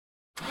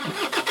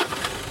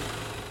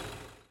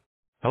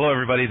Hello,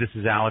 everybody. This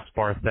is Alex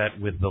Barthet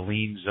with the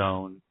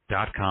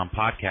LeanZone.com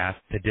podcast.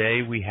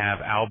 Today we have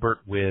Albert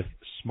with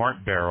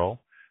Smart Barrel,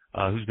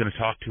 who's going to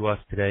talk to us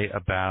today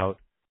about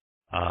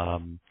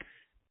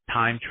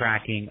time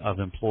tracking of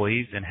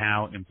employees and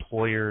how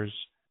employers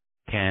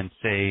can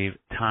save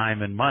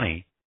time and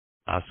money.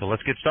 So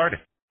let's get started.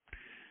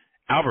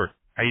 Albert,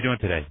 how are you doing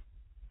today?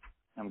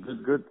 I'm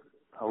good.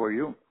 How are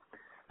you?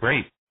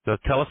 Great. So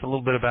tell us a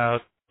little bit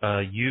about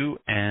you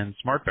and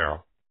Smart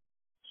Barrel.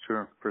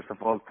 Sure. First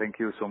of all, thank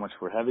you so much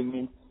for having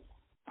me.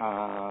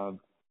 A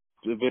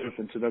bit of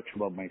introduction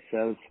about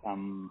myself.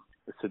 I'm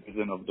a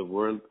citizen of the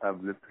world.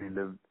 I've literally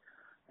lived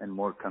in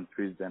more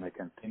countries than I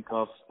can think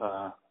of,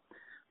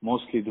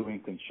 mostly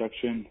doing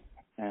construction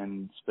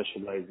and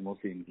specialized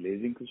mostly in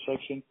glazing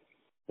construction.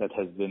 That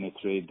has been a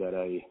trade that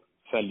I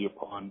fell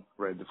upon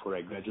right before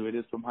I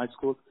graduated from high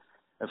school,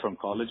 from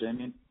college, I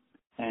mean.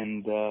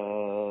 And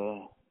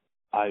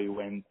I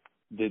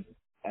did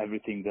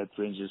everything that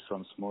ranges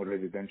from small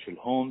residential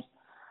homes,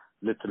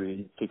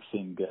 literally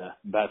fixing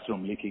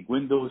bathroom leaking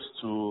windows,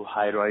 to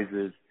high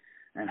rises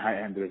and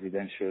high-end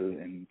residential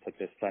in such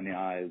as Sunny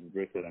Isles,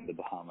 Brickell, and the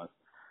Bahamas.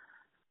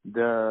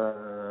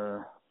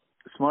 The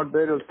Smart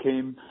Barrel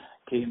came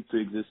to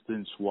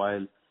existence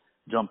while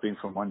jumping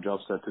from one job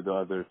site to the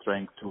other,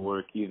 trying to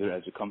work either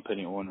as a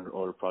company owner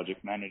or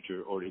project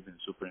manager or even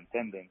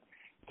superintendent,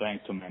 trying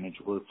to manage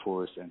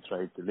workforce and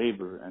try to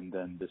labor. And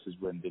then this is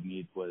when the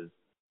need was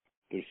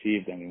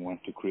perceived, and we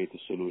want to create a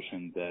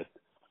solution that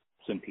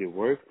simply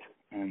worked,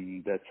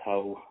 and that's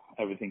how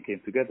everything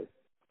came together.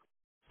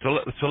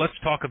 So let's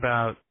talk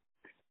about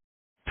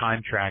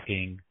time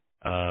tracking.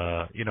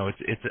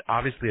 It's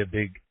obviously a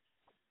big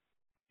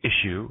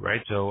issue,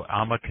 right? So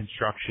I'm a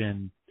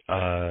construction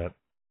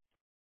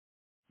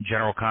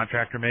general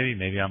contractor,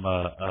 maybe I'm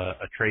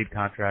a trade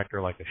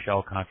contractor, like a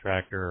shell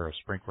contractor or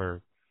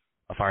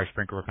a fire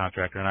sprinkler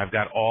contractor, and I've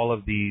got all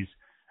of these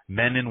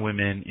men and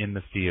women in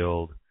the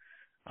field.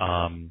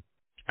 And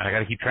I got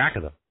to keep track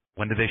of them.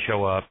 When do they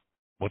show up?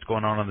 What's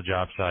going on the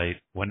job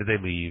site? When do they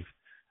leave?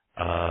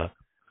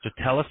 So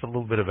tell us a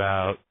little bit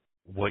about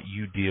what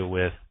you deal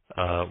with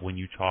when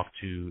you talk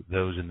to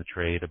those in the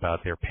trade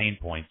about their pain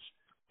points,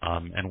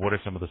 and what are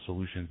some of the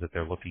solutions that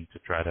they're looking to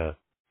try to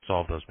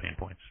solve those pain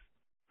points?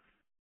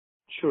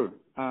 Sure.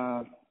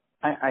 I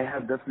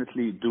have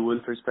definitely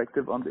dual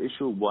perspective on the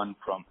issue. One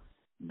from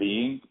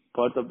being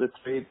part of the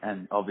trade,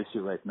 and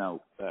obviously right now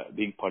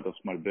being part of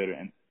Smart Barrel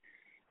and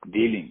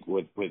dealing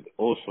with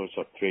all sorts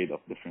of trade of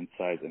different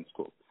size and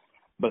scope.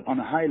 But on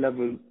a high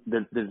level,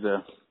 there's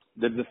a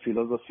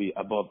philosophy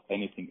above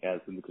anything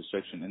else in the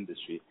construction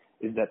industry,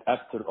 is that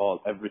after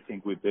all,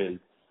 everything we build,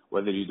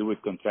 whether you do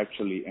it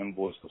contractually,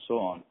 invoice, or so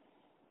on,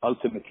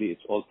 ultimately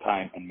it's all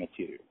time and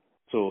material.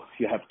 So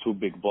you have two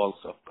big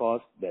bulks of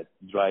cost that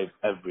drive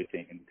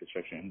everything in the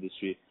construction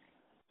industry.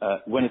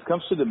 When it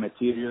comes to the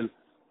material,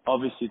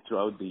 obviously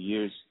throughout the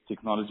years,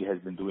 technology has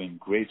been doing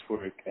great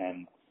work,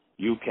 and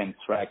you can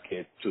track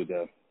it to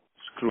the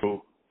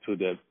screw, to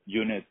the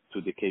unit,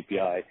 to the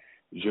KPI,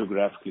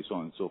 geographically, so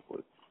on and so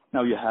forth.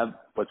 Now you have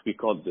what we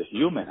call the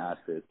human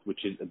asset,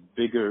 which is a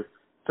bigger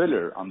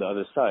pillar on the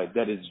other side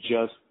that is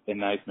just a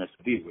nightmare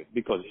to deal with,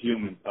 because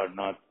humans are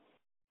not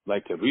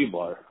like a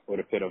rebar or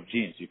a pair of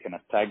jeans. You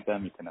cannot tag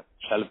them, you cannot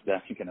shelf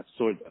them, you cannot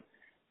store them.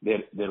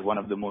 They're one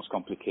of the most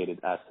complicated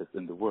assets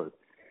in the world.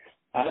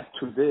 Add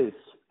to this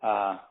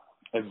a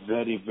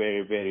very,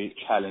 very, very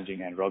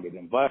challenging and rugged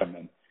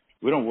environment.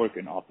 We don't work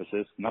in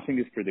offices. Nothing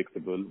is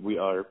predictable. We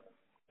are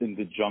in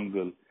the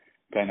jungle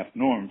kind of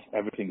norms.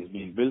 Everything is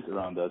being built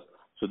around us.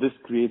 So this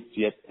creates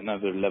yet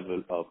another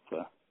level of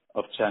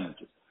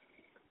challenges.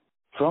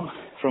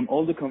 From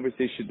all the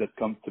conversations that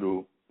come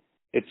through,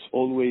 it's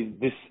always,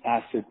 this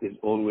asset is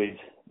always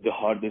the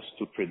hardest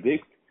to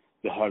predict,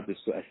 the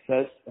hardest to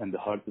assess, and the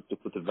hardest to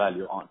put a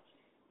value on.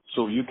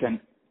 So you can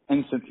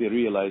instantly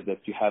realize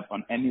that you have,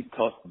 on any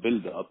cost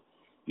build-up,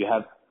 you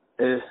have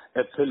a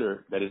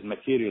pillar that is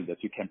material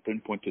that you can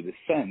pinpoint to the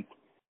cent,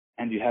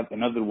 and you have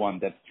another one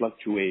that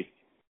fluctuates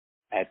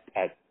at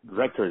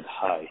record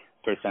high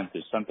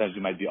percentage. Sometimes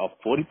you might be off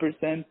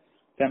 40%,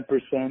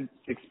 10%,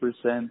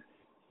 6%,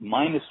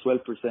 minus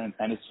 12%,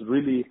 and it's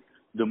really,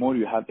 the more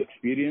you have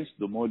experience,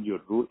 the more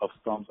your rule of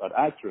thumbs are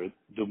accurate,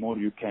 the more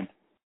you can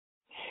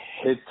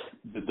hit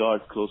the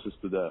dart closest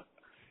to the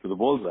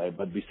bullseye.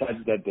 But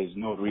besides that, there's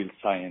no real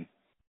science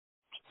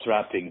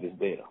trapping this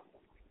data.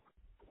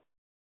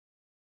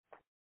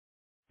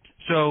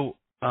 So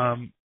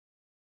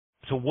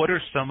what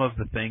are some of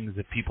the things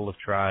that people have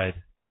tried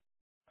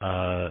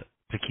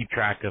to keep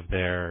track of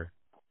their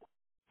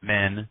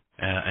men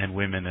and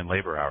women and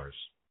labor hours?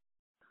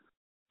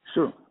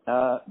 Sure.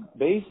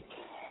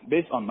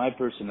 Based on my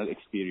personal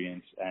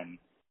experience and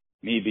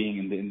me being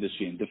in the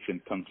industry in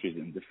different countries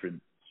and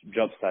different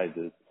job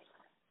sizes,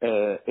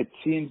 it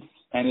seems,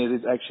 and it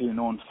is actually a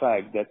known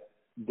fact, that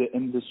the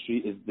industry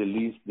is the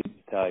least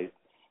digitized,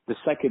 the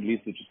second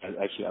least digitized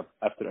actually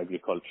after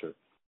agriculture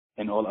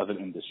and all other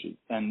industries.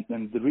 And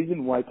the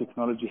reason why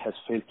technology has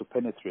failed to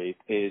penetrate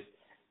is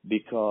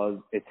because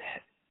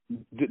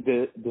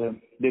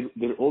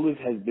there always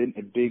has been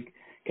a big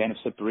kind of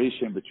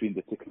separation between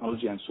the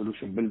technology and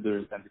solution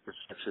builders and the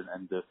construction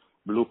and the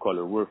blue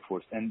collar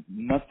workforce, and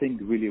nothing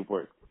really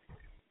worked.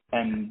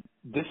 And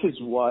this is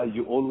why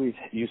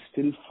you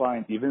still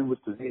find, even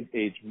with today's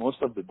age, most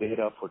of the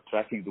data for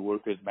tracking the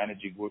workers,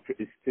 managing workers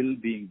is still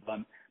being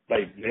done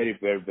by very,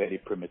 very, very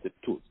primitive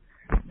tools.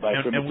 When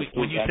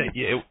you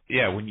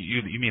say, when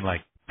you mean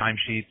like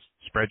timesheets,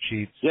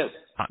 spreadsheets? Yes,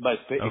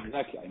 okay.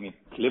 Exactly. I mean,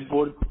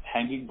 clipboard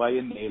hanging by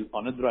a nail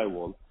on a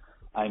drywall.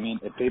 I mean,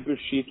 a paper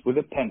sheet with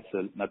a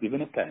pencil, not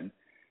even a pen.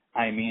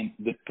 I mean,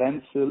 the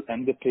pencil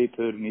and the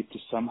paper need to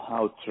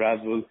somehow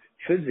travel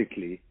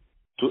physically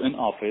to an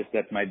office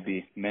that might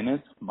be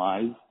minutes,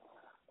 miles,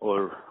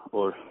 or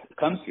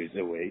countries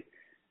away,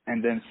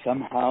 and then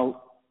somehow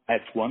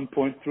at one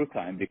point through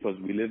time, because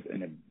we live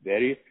in a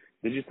very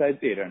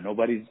digitized era,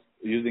 nobody's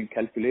using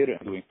calculator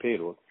and doing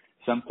payroll.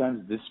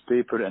 Sometimes this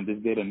paper and this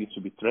data needs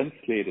to be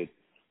translated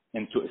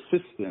into a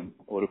system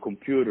or a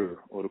computer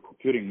or a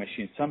computing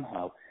machine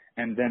somehow,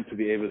 and then to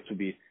be able to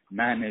be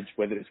managed,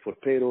 whether it's for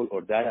payroll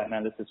or data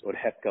analysis or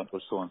headcount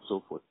or so on and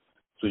so forth.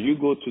 So you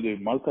go to the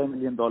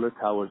multi-million-dollar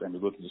towers and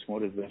you go to the small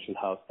residential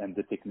house, and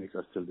the techniques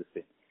are still the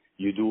same.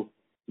 You do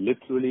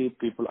literally,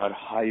 people are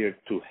hired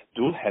to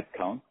do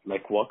headcount,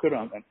 like walk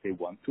around and say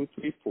 1, 2,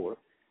 3, 4,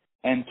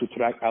 and to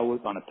track hours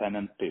on a pen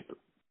and paper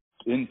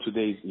in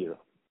today's era.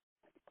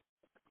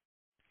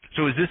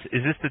 So is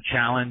this the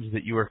challenge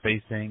that you are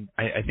facing?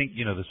 I think,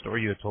 the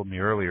story you had told me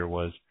earlier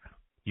was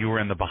you were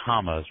in the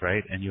Bahamas,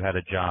 right? And you had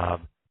a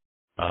job.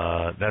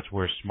 That's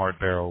where Smart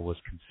Barrel was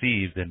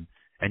conceived,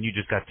 and you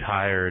just got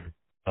tired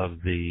of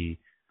the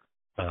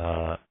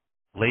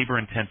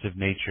labor-intensive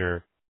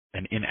nature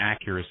and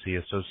inaccuracy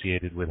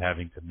associated with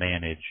having to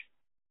manage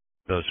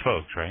those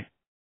folks, right?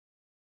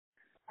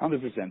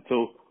 100%.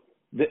 So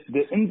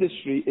the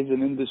industry is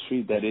an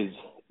industry that is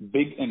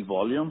big in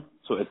volume.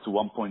 So it's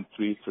 1.3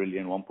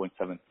 trillion,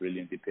 1.7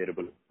 trillion,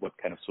 dependable what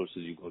kind of sources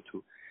you go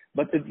to.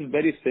 But it's a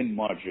very thin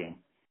margin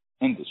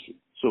industry.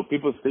 So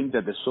people think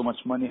that there's so much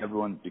money,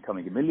 everyone's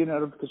becoming a millionaire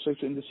out of the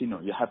construction industry. No,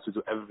 you have to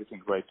do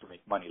everything right to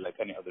make money like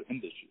any other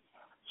industry.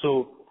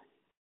 So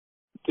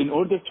in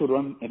order to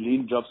run a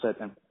lean job site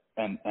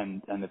and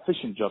an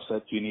efficient job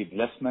site, you need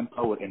less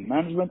manpower in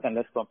management and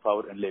less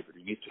manpower in labor.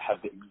 You need to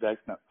have the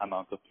exact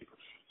amount of people.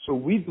 So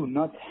we do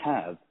not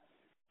have,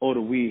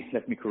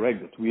 let me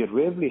correct it, we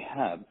rarely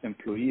have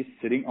employees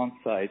sitting on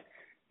site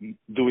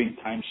doing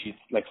timesheets,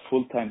 like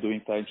full-time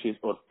doing timesheets,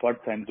 or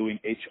part-time doing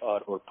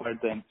HR, or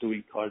part-time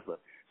doing card work.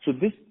 So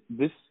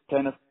this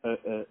kind of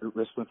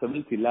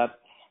responsibility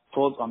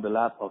falls on the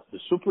lap of the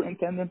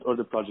superintendent or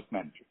the project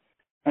manager.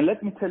 And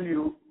let me tell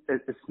you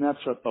a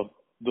snapshot of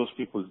those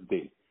people's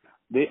day.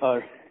 They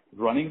are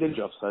running the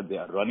job site, they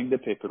are running the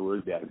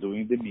paperwork, they are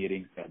doing the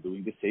meetings, they are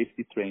doing the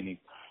safety training,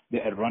 they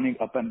are running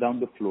up and down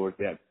the floor,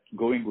 they are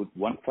going with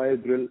one fire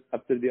drill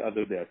after the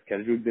other, they are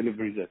scheduling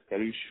deliveries, they are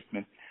scheduling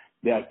shipments,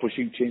 they are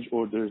pushing change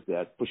orders, they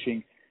are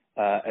pushing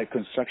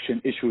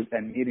construction issues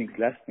and meetings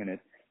last minute.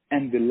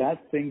 And the last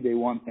thing they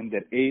want in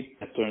their 8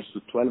 that turns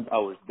to 12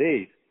 hours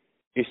days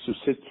is to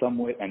sit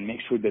somewhere and make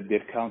sure that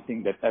they're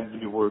counting that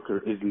every worker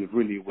is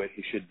really where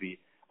he should be,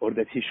 or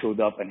that he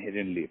showed up and he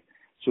didn't leave.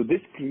 So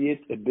this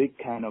creates a big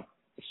kind of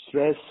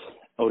stress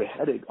or a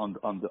headache on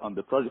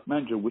the project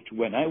manager, which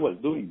when I was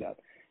doing that,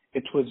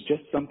 it was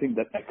just something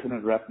that I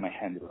couldn't wrap my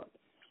hand around.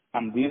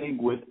 I'm dealing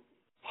with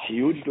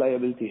huge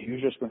liability,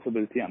 huge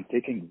responsibility. I'm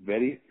taking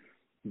very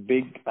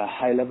big,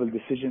 high-level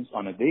decisions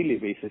on a daily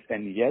basis,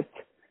 and yet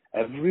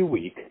every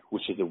week,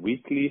 which is a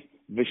weekly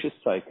vicious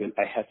cycle,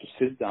 I had to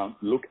sit down,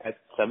 look at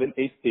 7,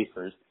 8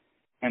 papers,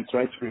 and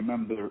try to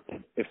remember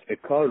if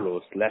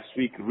Carlos last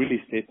week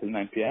really stayed till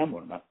 9 p.m.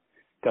 or not,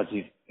 because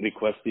he's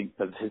requesting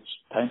that his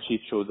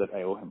timesheet shows that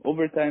I owe him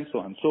overtime, so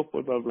on and so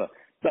forth, blah, blah.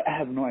 But I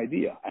have no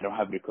idea. I don't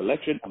have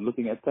recollection. I'm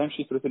looking at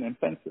timesheets written in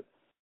pencil.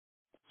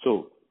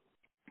 So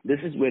this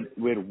is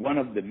where one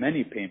of the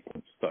many pain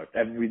points start.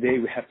 Every day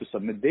we have to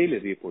submit daily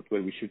report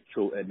where we should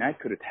show an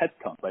accurate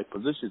headcount by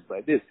positions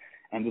by this.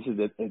 And this is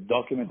a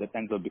document that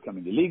ends up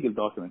becoming a legal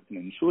document, an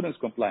insurance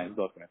compliance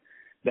document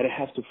that I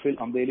have to fill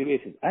on a daily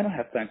basis. I don't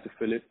have time to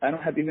fill it. I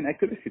don't have even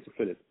accuracy to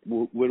fill it.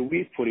 Were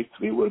we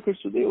 43 workers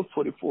today or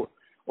 44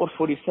 or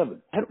 47?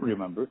 I don't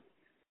remember.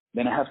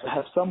 Then I have to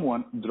have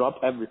someone drop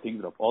everything,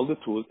 drop all the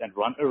tools, and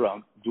run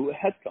around, do a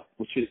headcount,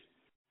 which is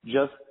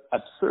just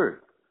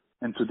absurd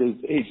in today's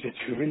age that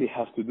you really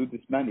have to do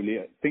this manually.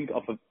 Think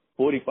of a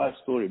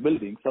 45-story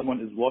building. Someone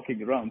is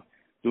walking around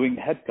doing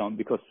a headcount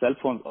because cell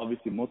phones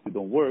obviously mostly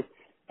don't work,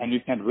 and you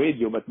can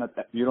radio, but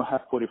you don't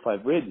have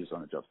 45 radios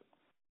on a job site.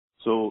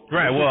 So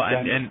right. Well,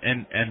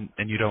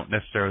 and you don't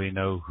necessarily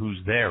know who's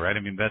there, right? I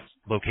mean, that's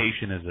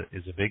location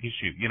is a big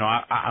issue. You know,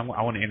 I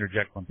want to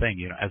interject one thing.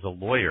 You know, as a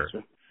lawyer,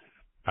 sure.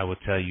 I will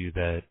tell you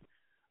that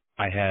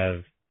I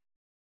have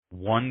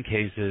won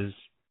cases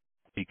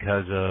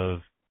because of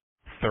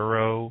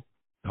thorough,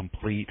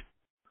 complete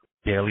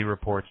daily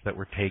reports that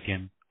were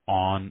taken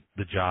on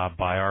the job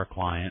by our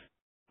client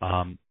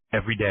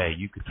every day.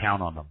 You could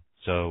count on them.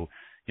 So,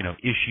 you know,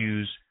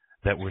 issues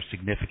that were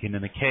significant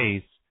in the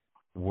case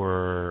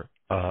were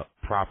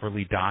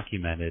properly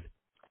documented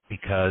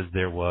because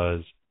there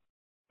was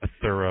a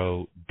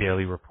thorough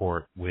daily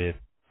report with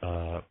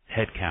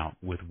head count,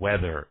 with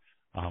weather,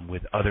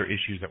 with other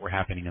issues that were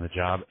happening in the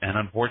job. And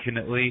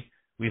unfortunately,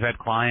 we've had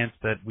clients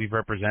that we've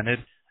represented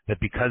that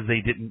because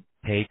they didn't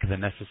take the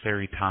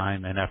necessary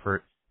time and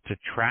effort to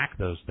track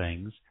those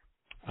things,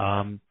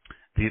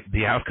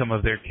 the outcome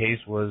of their case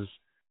was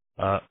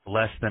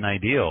less than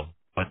ideal.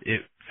 But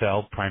it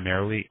fell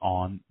primarily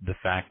on the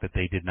fact that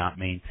they did not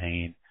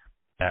maintain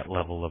that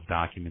level of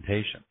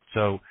documentation.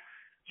 So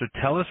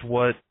tell us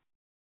what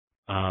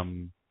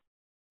kind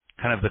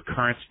of the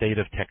current state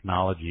of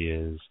technology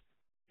is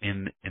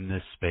in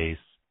this space,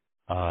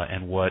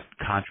 and what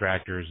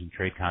contractors and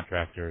trade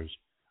contractors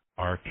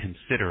are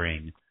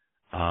considering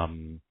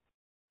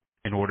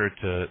in order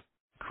to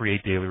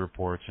create daily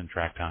reports and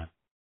track time.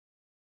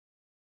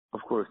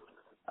 Of course.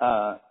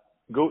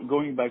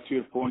 Going back to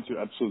your point, you're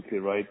absolutely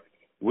right.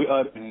 We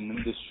are in an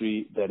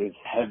industry that is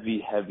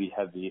heavy,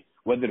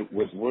 whether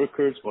with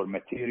workers or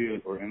material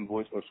or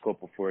invoice or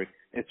scope of work,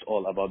 it's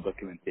all about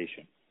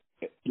documentation.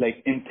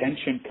 Like,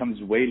 intention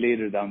comes way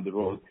later down the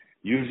road.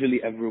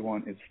 Usually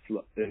everyone is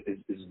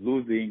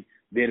losing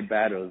their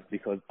battles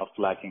because of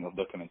lacking of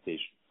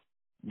documentation.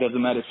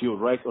 Doesn't matter if you're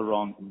right or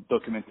wrong,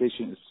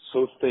 documentation is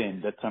so thin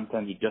that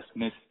sometimes you just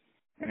miss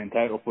an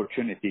entire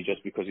opportunity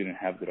just because you didn't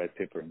have the right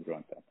paper in the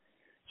wrong time.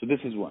 So this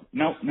is one.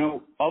 Now,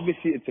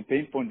 obviously it's a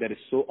pain point that is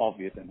so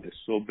obvious and is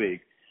so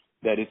big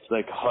that it's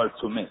like hard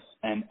to miss.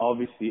 And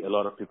obviously a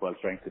lot of people are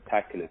trying to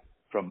tackle it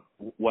from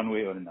one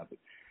way or another.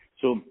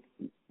 So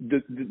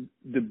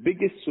the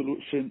biggest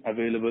solution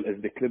available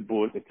is the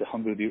clipboard. It's a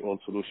 100-year-old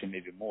solution,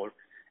 maybe more.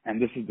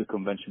 And this is the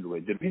conventional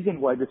way. The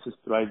reason why this is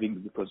thriving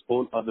is because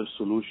all other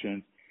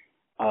solutions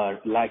are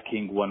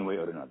lacking one way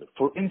or another.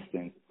 For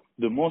instance,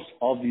 the most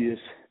obvious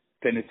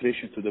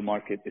penetration to the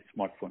market is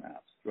smartphone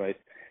apps, right?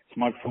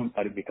 Smartphones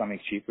are becoming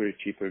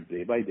cheaper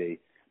day by day.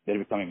 They're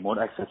becoming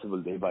more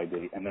accessible day by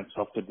day. And then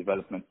software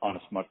development on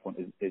a smartphone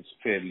is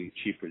fairly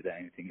cheaper than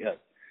anything else.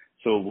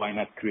 So why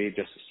not create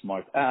just a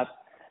smart app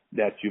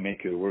that you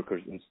make your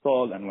workers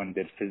install, and when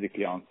they're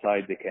physically on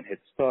site, they can hit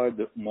start.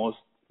 Most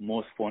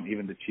phones,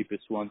 even the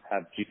cheapest ones,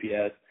 have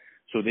GPS,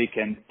 so they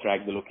can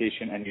track the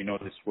location, and you know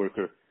this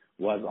worker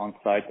was on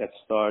site at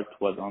start,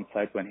 was on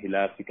site when he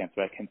left. You can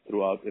track him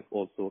throughout if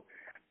also.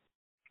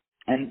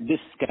 And this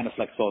kind of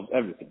like solves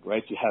everything,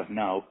 right? You have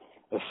now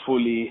a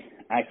fully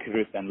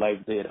accurate and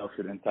live data of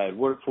your entire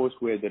workforce,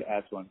 where they're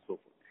at, so on and so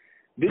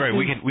forth. Right.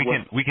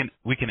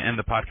 We can end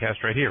the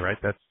podcast right here, right?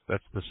 That's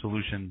the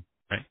solution.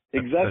 Right?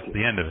 Exactly. That's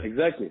the end of it.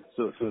 Exactly.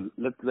 So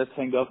let's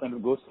hang up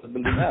and go start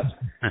building apps.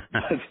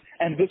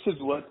 And this is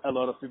what a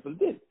lot of people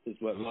did. This is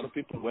what a lot of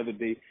people, whether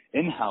they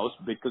in-house,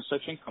 big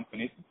construction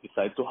companies,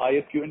 decide to hire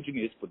a few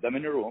engineers, put them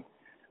in a room,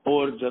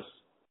 or just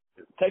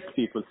tech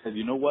people said,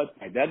 you know what,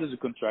 my dad is a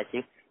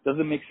contractor.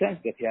 Doesn't make sense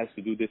that he has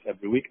to do this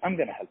every week. I'm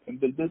going to help him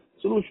build this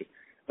solution.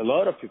 A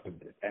lot of people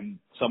did. And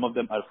some of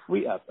them are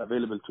free apps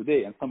available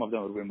today, and some of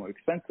them are way more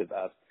expensive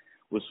apps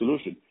with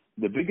solutions.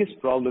 The biggest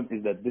problem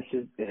is that this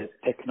is a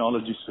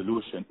technology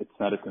solution. It's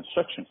not a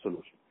construction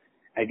solution.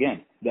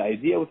 Again, the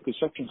idea with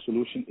construction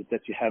solution is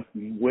that you have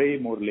way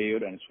more layer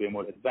and it's way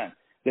more advanced.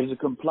 There's a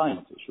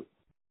compliance issue.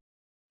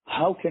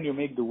 How can you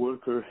make the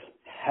worker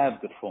have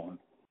the phone,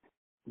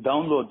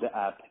 download the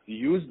app,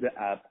 use the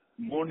app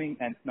morning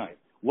and night?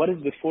 What is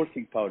the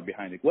forcing power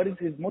behind it? What is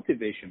his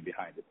motivation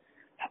behind it?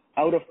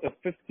 Out of a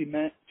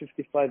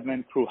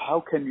 55-man crew,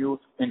 how can you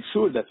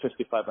ensure that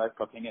 55 are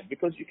clocking in?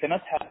 Because you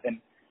cannot have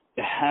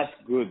a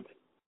half-good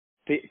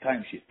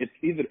timesheet. It's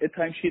either a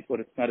timesheet or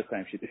it's not a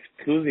timesheet.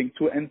 Excluding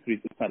 2 entries,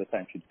 it's not a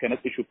timesheet. You cannot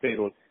issue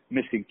payroll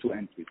missing 2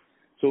 entries.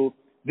 So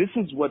this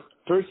is what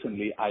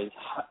personally I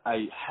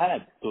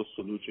had those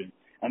solutions,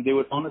 and they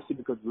were honestly,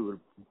 because we were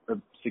a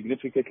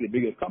significantly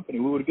bigger company,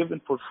 we were given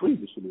for free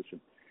the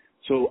solution.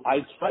 So I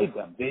tried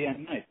them day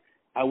and night.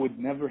 I would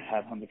never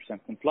have 100%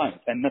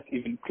 compliance, and not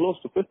even close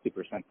to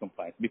 50%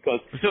 compliance, because.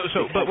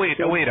 But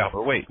wait,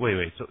 Albert, wait.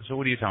 So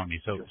what are you telling me?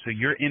 So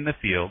you're in the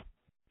field.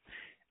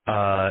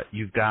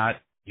 You've got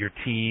your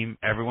team,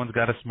 everyone's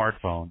got a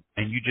smartphone,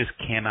 and you just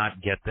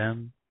cannot get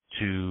them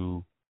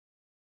to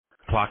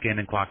clock in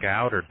and clock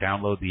out, or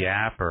download the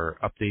app, or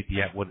update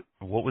the app.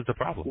 What was the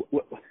problem?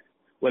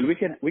 Well, we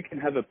can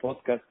have a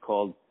podcast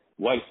called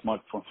 "Why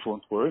Smartphones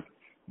Won't Work,"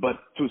 but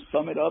to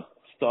sum it up,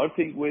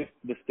 starting with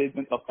the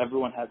statement of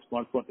everyone has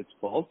smartphone, it's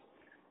false.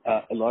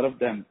 A lot of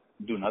them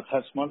do not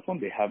have smartphone.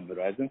 They have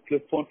Verizon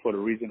flip phone for a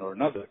reason or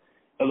another.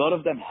 A lot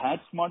of them had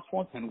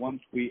smartphones, and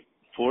once we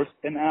forced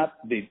an app,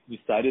 they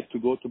decided to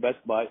go to Best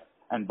Buy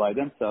and buy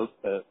themselves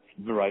a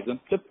Verizon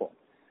flip phone.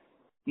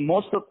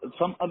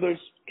 Some others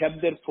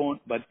kept their phone,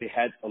 but they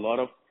had a lot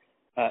of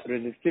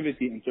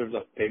resistivity in terms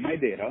of pay my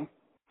data.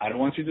 I don't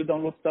want you to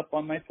download stuff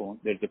on my phone.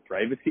 There's the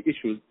privacy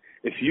issues.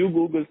 If you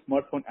Google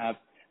smartphone apps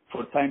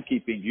for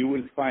timekeeping, you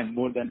will find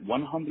more than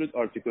 100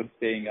 articles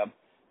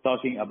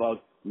talking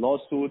about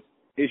lawsuits,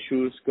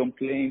 issues,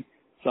 complaints,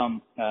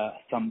 some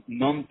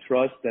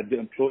non-trust that the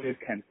employer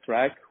can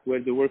track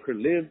where the worker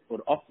lives or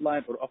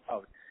offline or off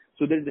hours.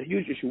 So there's a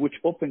huge issue which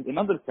opens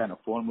another kind of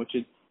form, which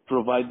is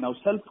provide now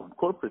cell phone,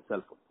 corporate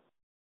cell phone.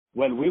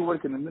 Well, we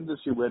work in an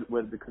industry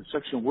where the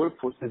construction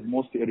workforce is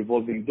mostly a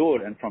revolving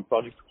door, and from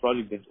project to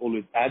project, there's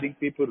always adding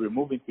people,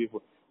 removing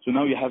people. So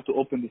now you have to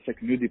open this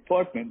new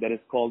department that is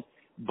called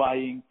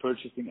buying,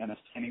 purchasing, and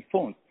assigning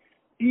phones.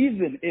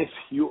 Even if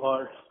you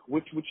are,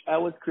 which I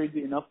was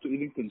crazy enough to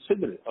even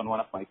consider it on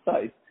one of my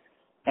sites,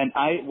 and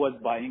I was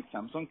buying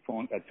Samsung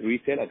phones at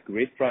retail at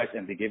great price,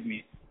 and they gave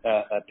me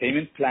a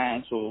payment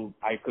plan so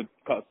I could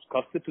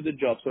cost it to the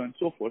job, so on and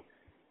so forth.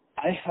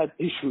 I had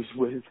issues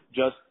with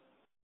just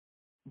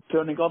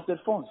turning off their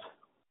phones.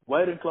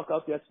 Why didn't clock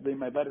out yesterday?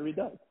 My battery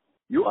died.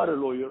 You are a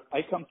lawyer. I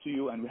come to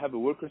you and we have a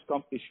workers'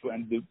 comp issue,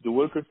 and the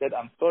worker said,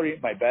 I'm sorry,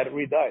 my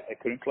battery died. I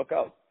couldn't clock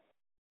out.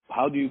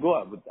 How do you go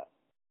out with that?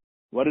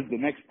 What is the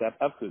next step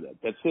after that?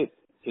 That's it.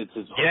 It's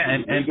his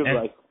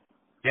right.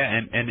 Yeah,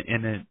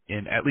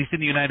 and at least in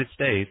the United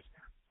States,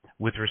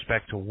 with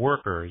respect to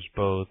workers,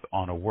 both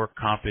on a work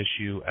comp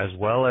issue as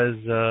well as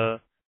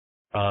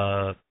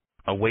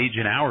a wage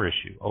and hour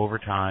issue,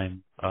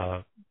 overtime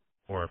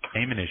or a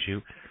payment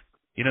issue,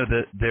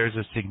 there's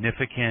a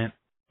significant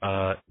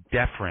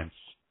deference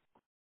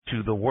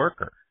to the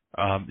worker.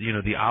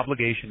 The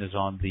obligation is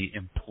on the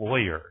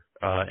employer,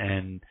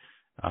 and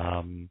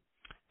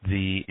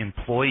the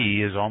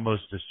employee is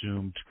almost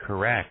assumed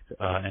correct,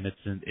 and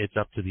it's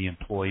up to the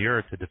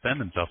employer to defend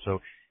themselves. So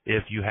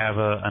if you have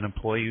an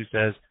employee who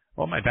says,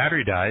 well, my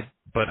battery died,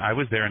 but I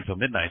was there until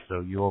midnight,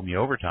 so you owe me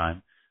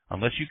overtime,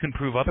 unless you can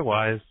prove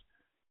otherwise,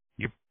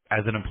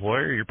 as an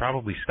employer, you're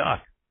probably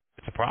stuck.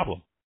 It's a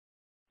problem.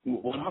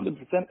 100%,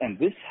 and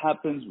this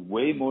happens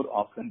way more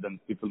often than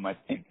people might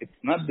think. It's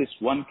not this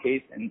one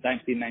case in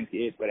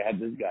 1998 where I had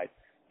this guy.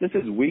 This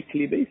is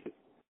weekly basis.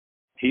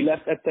 He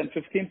left at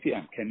 10:15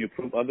 p.m. Can you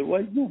prove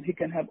otherwise? No, he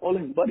can have all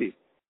his buddies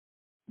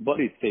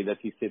say that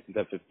he stayed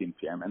until 15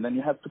 p.m. and then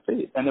you have to pay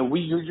it. And then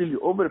we usually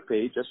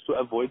overpay just to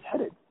avoid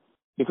headache.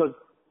 Because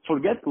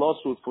forget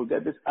lawsuits,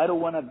 forget this. I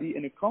don't want to be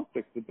in a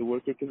conflict with the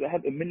worker because I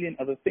have a million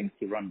other things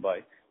to run by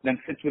than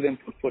sit with him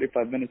for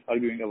 45 minutes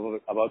arguing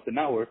about an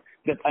hour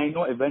that I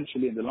know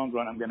eventually in the long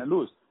run I'm going to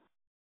lose.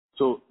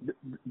 So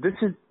this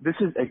is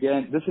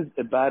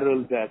a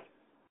battle that,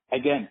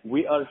 again,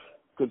 we are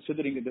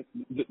considering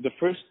the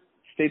first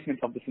statement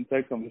of this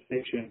entire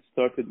conversation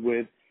started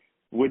with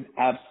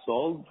apps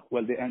solved.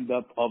 Well, they end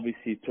up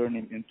obviously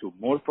turning into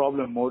more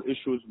problem, more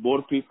issues,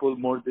 more people,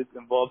 more this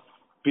involved.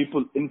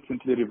 People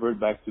instantly revert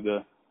back to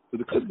the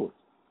clipboard.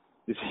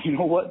 They say, you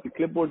know what, the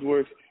clipboard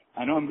works.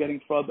 I know I'm getting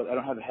fraud, but I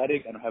don't have a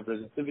headache. I don't have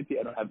resistivity.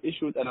 I don't have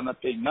issues, and I'm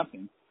not paying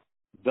nothing.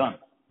 Done.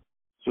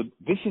 So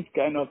this is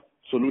kind of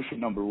solution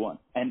number one.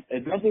 And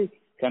another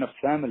kind of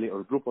family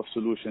or group of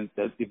solutions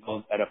that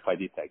involve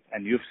RFID tags,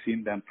 and you've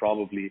seen them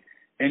probably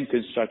in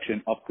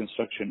construction, off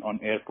construction, on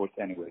airports,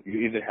 anywhere.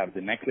 You either have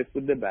the necklace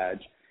with the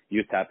badge,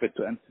 you tap it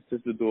to access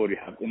the door, you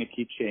have it in a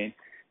keychain,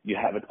 you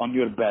have it on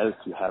your belt,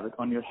 you have it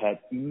on your head.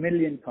 A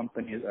million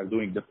companies are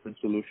doing different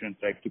solutions,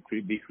 trying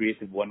to be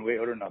creative one way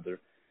or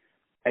another.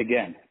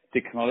 Again,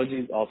 technology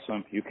is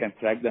awesome. You can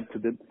track them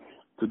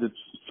to the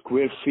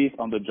square feet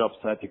on the job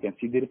site. You can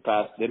see their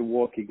path, their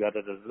walking,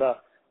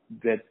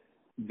 That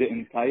the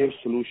entire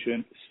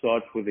solution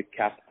starts with a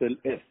capital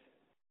If.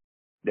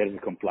 There's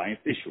a compliance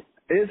issue.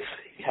 If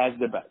he has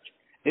the badge,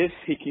 if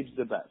he keeps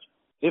the badge,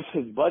 if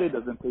his buddy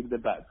doesn't take the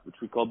badge, which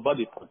we call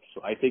buddy punch.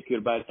 So I take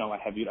your badge, now I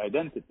have your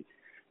identity.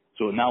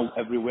 So now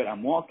everywhere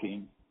I'm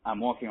walking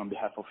on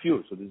behalf of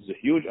you. So this is a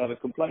huge other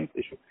compliance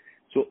issue.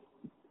 So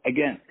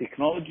again,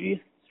 technology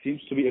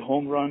seems to be a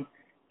home run.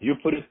 You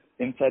put it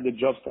inside the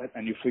job site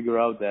and you figure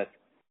out that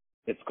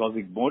it's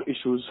causing more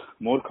issues,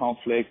 more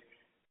conflict.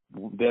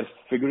 They're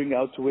figuring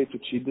out a way to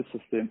cheat the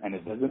system, and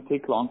it doesn't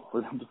take long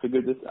for them to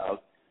figure this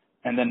out.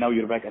 And then now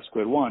you're back at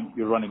square one.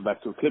 You're running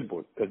back to a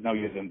clipboard because now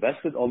you've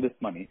invested all this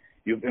money.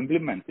 You've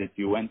implemented.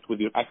 You went with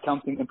your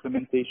accounting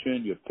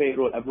implementation, your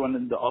payroll. Everyone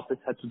in the office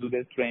had to do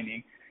their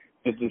training.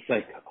 It's this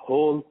like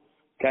whole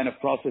kind of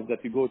process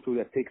that you go through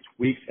that takes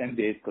weeks and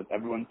days because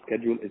everyone's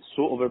schedule is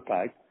so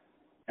overpacked.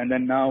 And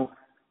then now,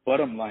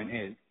 bottom line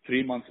is,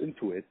 3 months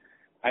into it,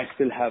 I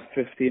still have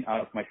 15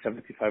 out of my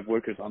 75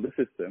 workers on the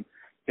system.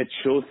 It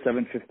shows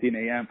 7:15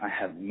 a.m. I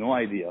have no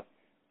idea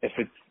if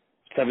it's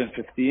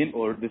 7:15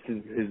 or this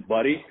is his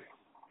buddy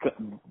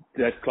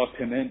that clocked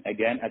him in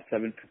again at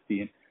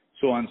 7:15,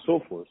 so on and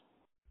so forth.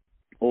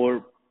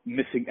 Or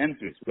missing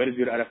entries. Where is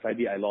your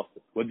RFID? I lost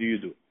it. What do you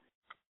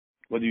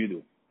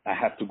do? I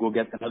have to go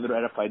get another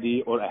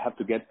RFID, or I have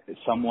to get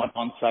someone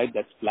on site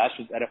that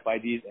flashes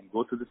RFIDs and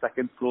go to the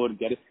second floor and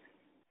get it.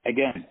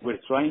 Again, we're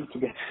trying to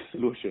get a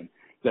solution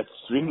that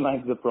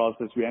streamlines the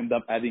process. We end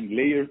up adding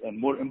layers and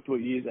more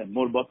employees and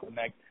more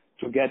bottlenecks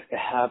to get a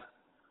half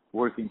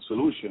working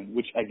solution,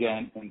 which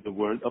again, in the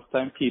world of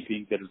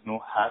timekeeping, there is no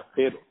half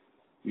payroll.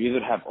 You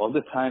either have all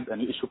the time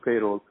and you issue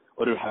payroll,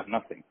 or you have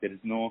nothing. There is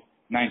no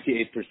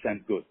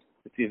 98% good.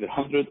 It's either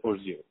 100 or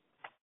 0.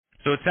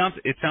 So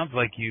it sounds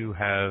like you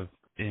have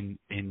in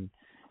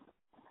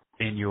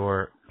in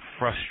your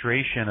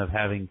frustration of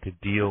having to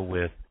deal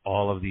with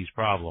all of these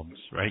problems,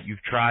 right?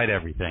 You've tried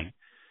everything.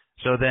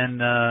 So then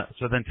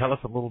tell us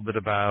a little bit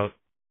about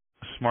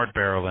Smart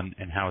Barrel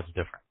and how it's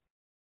different.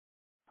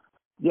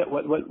 Yeah,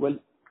 well,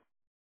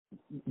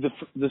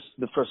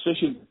 the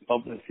frustration,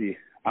 obviously,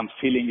 I'm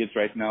feeling it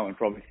right now and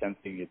probably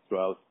sensing it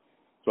throughout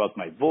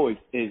my voice,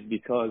 is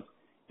because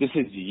this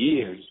is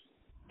years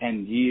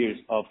and years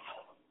of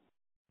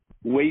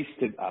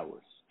wasted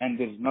hours. And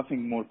there's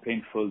nothing more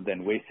painful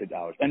than wasted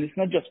hours. And it's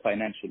not just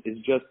financial. It's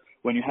just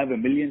when you have a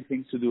million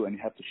things to do and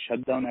you have to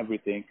shut down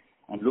everything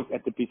and look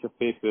at the piece of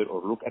paper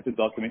or look at the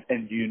document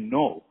and you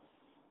know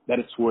that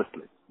it's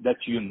worthless, that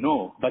you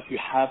know, but you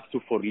have to,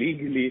 for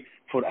legally,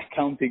 for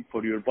accounting,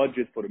 for your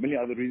budget, for a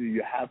million other reasons,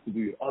 you have to do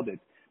your audit.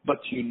 But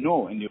you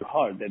know in your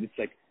heart that it's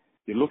like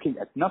you're looking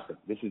at nothing.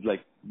 This is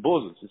like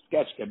Bozos, a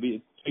sketch, can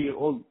be a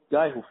 3-year-old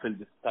guy who filled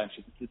this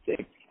timesheet. It's the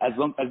same. As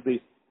long as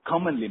they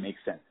commonly make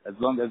sense, as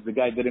long as the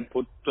guy didn't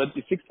put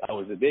 26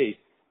 hours a day,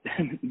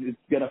 then it's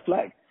going to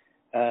flag.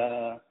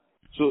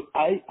 So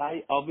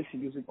I obviously,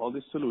 using all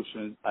these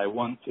solutions, I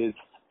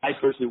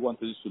personally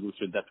wanted a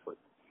solution that worked.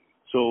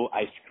 So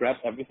I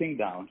scrapped everything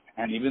down,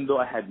 and even though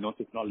I had no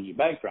technology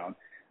background,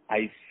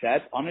 I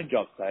sat on a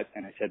job site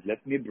and I said,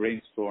 let me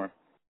brainstorm,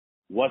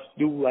 what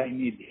do I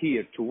need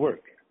here to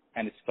work?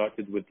 And it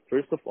started with,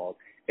 first of all,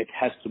 it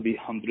has to be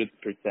 100%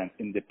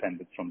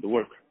 independent from the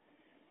worker.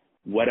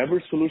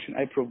 Whatever solution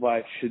I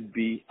provide should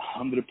be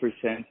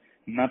 100%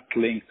 not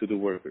linked to the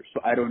worker. So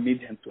I don't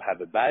need him to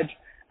have a badge.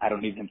 I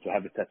don't need him to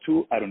have a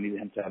tattoo. I don't need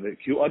him to have a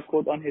QR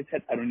code on his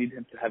head. I don't need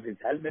him to have his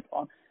helmet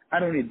on. I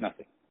don't need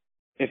nothing.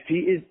 If he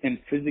is in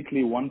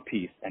physically one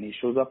piece and he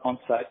shows up on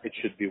site, it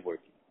should be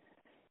working.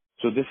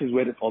 So this is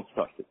where it all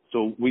started.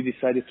 So we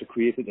decided to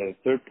create it as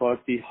a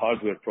third-party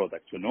hardware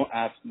product. So no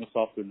apps, no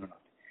software, no nothing.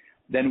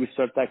 Then we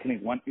start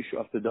tackling one issue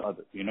after the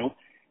other. You know,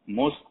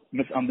 most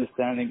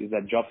misunderstanding is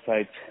that job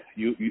sites,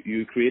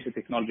 you create a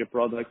technology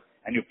product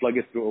and you plug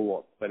it through a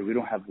wall, but we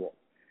don't have walls.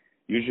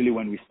 Usually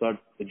when we start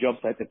a job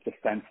site, it's a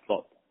fenced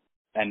lot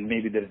and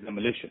maybe there's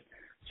demolition.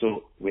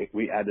 So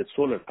we added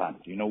solar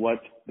panels. You know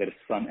what? There's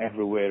sun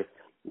everywhere.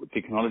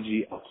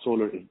 Technology of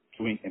solar is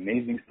doing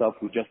amazing stuff.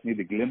 We just need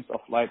a glimpse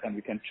of light and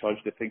we can charge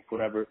the thing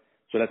forever.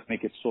 So let's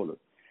make it solar.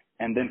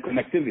 And then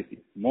connectivity.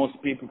 Most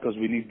people, because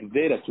we need the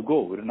data to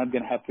go, we're not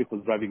going to have people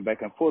driving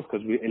back and forth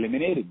because we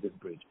eliminated this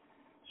bridge.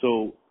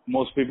 So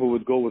most people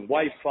would go with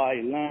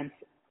Wi-Fi, LAN.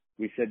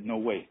 We said, no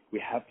way.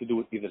 We have to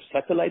do it either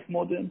satellite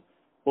modem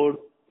or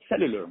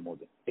cellular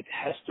modem. It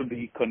has to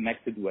be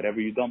connected wherever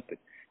you dump it.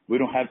 We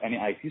don't have any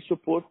IT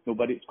support.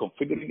 Nobody is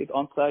configuring it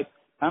on site.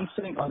 I'm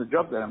sitting on the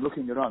job there. I'm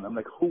looking around. I'm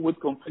like, who would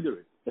configure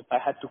it if I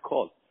had to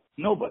call?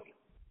 Nobody.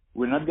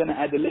 We're not going to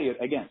add a layer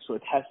again. So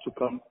it has to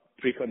come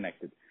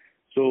pre-connected.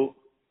 So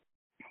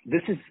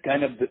this is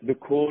kind of the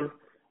core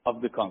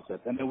of the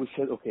concept. And then we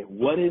said, okay,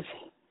 what is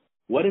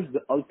the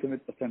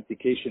ultimate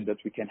authentication that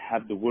we can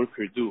have the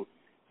worker do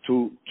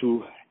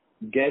to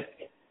get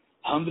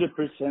 100%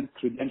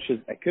 credentials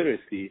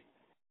accuracy,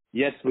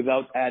 yet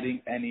without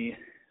adding any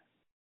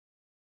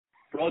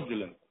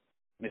fraudulent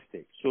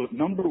mistakes? So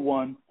number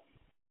one,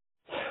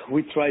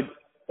 we tried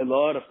a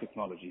lot of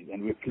technologies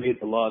and we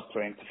played a lot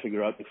trying to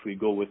figure out if we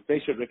go with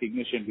facial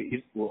recognition.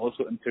 We will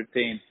also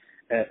entertain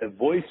a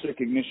voice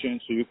recognition.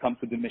 So you come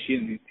to the machine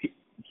and you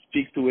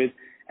speak to it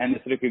and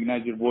it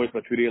recognizes your voice,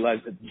 but we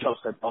realized that jobs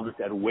that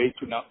obviously are way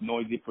too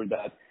noisy for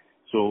that.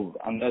 So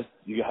unless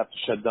you have to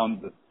shut down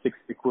the 6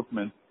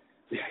 equipment,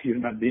 you're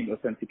not being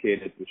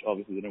authenticated, which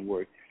obviously didn't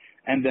work.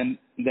 And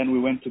then we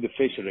went to the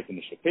facial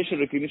recognition. Facial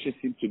recognition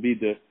seemed to be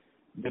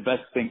the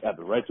best thing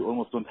ever, right? You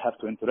almost don't have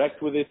to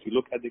interact with it. You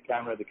look at the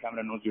camera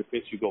knows your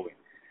face, you go in.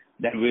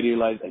 Then we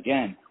realized,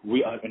 again,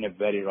 we are in a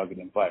very rugged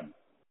environment.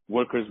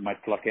 Workers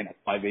might clock in at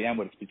 5 a.m.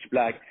 when it's pitch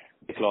black.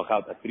 They clock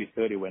out at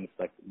 3:30 when it's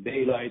like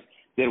daylight.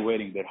 They're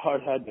wearing their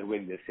hard hat. They're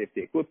wearing their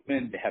safety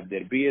equipment. They have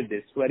their beard.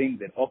 They're sweating.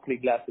 Their Oakley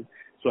glasses,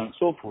 so on and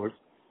so forth.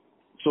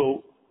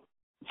 So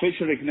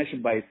facial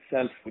recognition by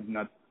itself would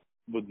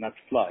not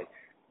fly.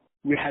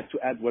 We had to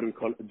add what we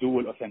call a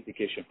dual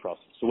authentication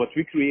process. So what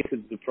we created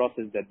is the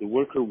process that the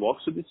worker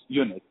walks to this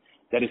unit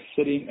that is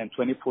sitting and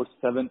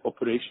 24/7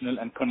 operational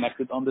and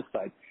connected on the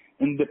site,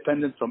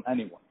 independent from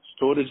anyone.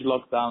 Storage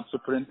locked down,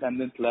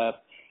 superintendent left,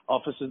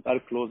 offices are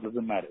closed,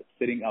 doesn't matter. It's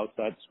sitting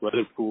outside, it's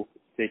weatherproof,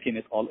 it's taking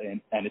it all in,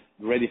 and it's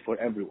ready for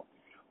everyone.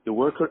 The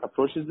worker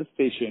approaches the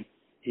station,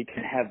 he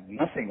can have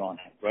nothing on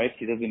him, right?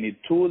 He doesn't need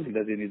tools, he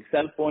doesn't need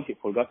cell phone, he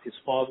forgot his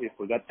fob, he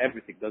forgot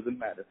everything, doesn't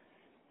matter.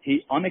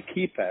 He, on a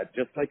keypad,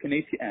 just like an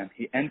ATM,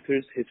 he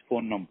enters his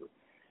phone number.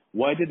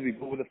 Why did we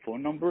go with a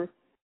phone number?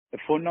 A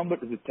phone number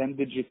is a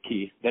 10-digit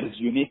key that is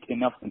unique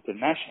enough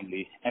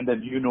internationally and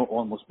that you know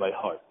almost by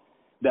heart.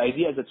 The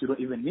idea is that you don't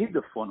even need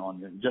the phone on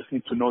you. You just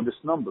need to know this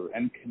number,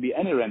 and it can be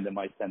any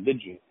randomized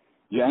 10-digit.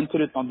 You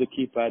enter it on the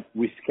keypad,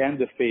 we scan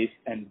the face,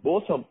 and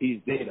both of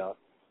these data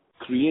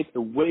create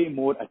a way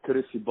more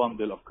accuracy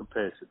bundle of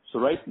comparison. So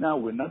right now,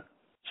 we're not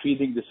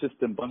feeding the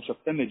system a bunch of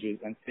images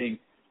and saying,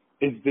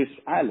 is this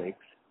Alex?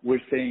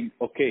 We're saying,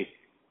 okay,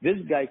 this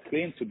guy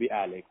claims to be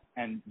Alex,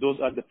 and those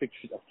are the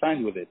pictures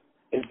assigned with it.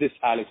 Is this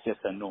Alex, yes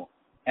or no?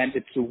 And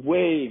it's a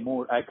way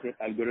more accurate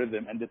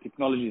algorithm, and the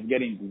technology is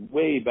getting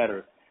way better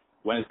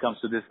when it comes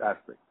to this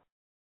aspect.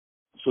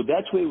 So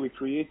that way we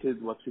created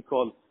what we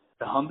call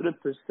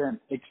 100%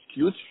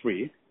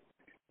 excuse-free.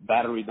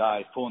 Battery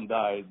died, phone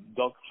died,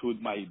 dog chewed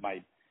my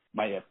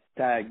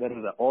tag,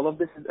 all of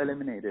this is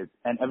eliminated,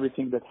 and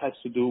everything that has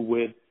to do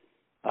with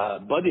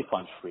body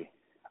punch free.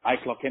 I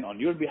clock in on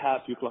your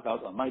behalf, you clock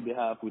out on my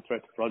behalf, we try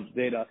to project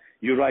data,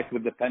 you write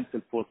with the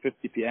pencil for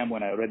 50 p.m.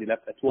 when I already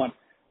left at 1,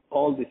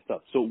 all this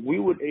stuff. So we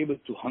were able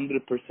to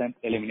 100%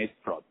 eliminate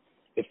fraud.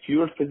 If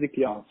you're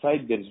physically on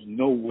site, there's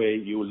no way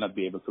you will not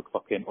be able to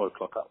clock in or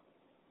clock out.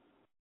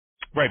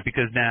 Right,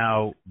 because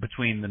now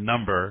between the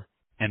number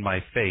and my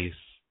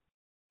face,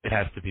 it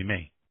has to be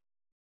me.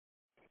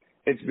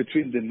 It's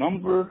between the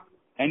number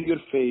and your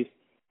face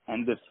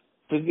and the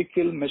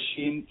physical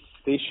machine,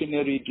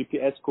 stationary,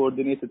 GPS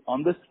coordinated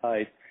on the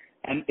site,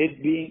 and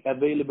it being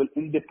available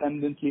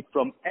independently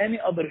from any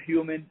other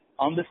human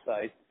on the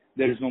site.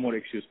 There is no more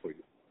excuse for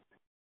you.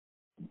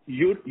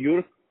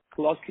 Your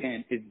clock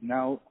in is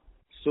now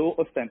so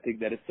authentic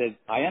that it says,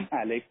 I am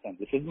Alex, and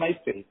this is my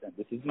face, and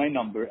this is my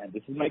number, and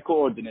this is my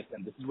coordinates,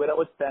 and this is where I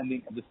was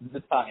standing, and this is the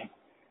time,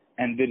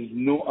 and there is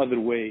no other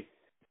way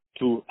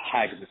to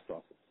hack this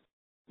process.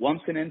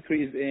 Once an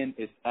entry is in,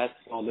 it's as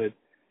solid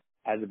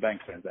as a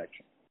bank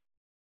transaction.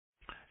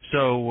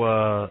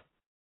 So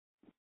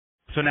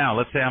now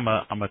let's say I'm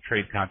a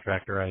trade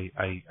contractor.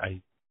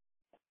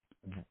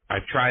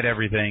 I've tried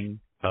everything,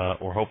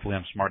 or hopefully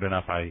I'm smart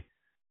enough. I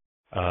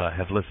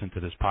have listened to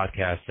this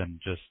podcast and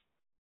just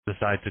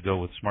decide to go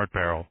with Smart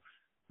Barrel.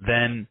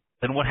 Then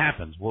what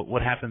happens?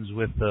 What happens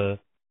with the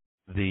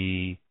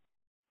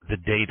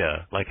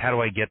data? Like, how do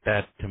I get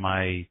that to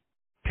my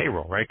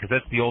payroll, right? Because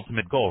that's the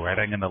ultimate goal, right?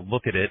 I'm going to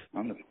look at it,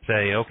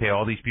 say, okay,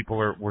 all these people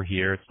were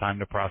here. It's time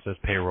to process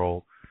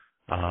payroll.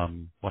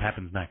 What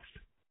happens next?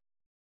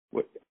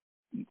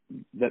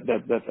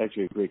 That's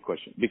actually a great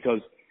question,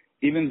 because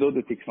even though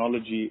the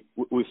technology,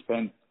 we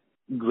spent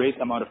great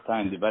amount of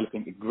time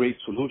developing a great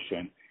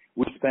solution,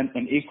 we spent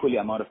an equally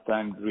amount of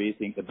time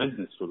creating a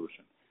business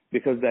solution.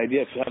 Because the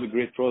idea, if you have a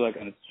great product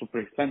and it's super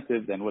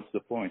expensive, then what's the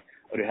point?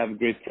 Or you have a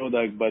great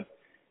product, but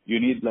you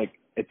need like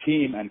a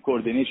team and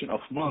coordination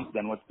of months,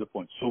 then what's the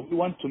point? So we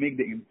want to make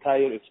the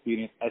entire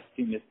experience as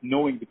seamless,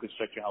 knowing the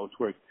construction, how it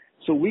works.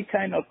 So we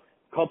kind of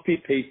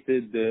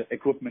copy-pasted the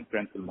equipment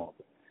rental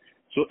model.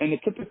 So in a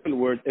typical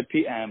word, a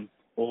PM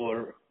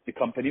or a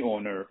company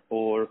owner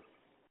or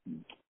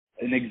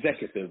an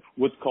executive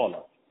would call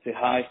us, say,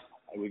 hi,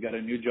 we got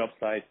a new job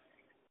site.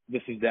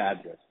 This is the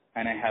address.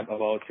 And I have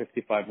about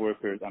 55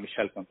 workers. I'm a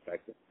shell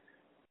contractor.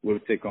 We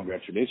would say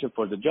congratulations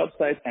for the job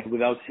site. And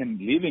without him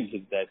leaving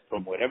his desk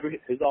from wherever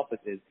his office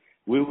is,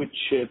 we would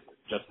ship,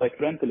 just like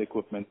rental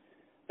equipment,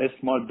 a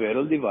Smart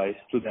Barrel device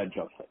to that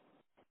job site.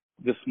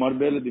 The Smart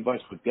Barrel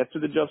device would get to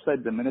the job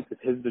site. The minute it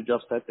hits the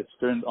job site, it's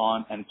turned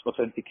on and it's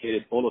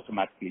authenticated all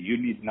automatically.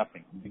 You need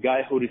nothing. The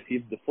guy who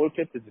receives the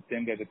forklift is the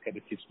same guy that can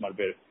receive Smart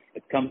Barrel.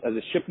 It comes as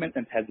a shipment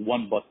and has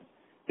one button.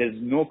 There's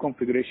no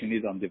configuration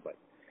needed on the device.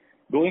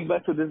 Going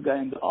back to this guy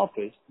in the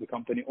office, the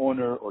company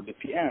owner or the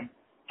PM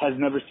has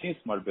never seen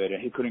Smart Barrel.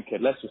 He couldn't care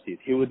less to see it.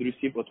 He would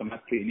receive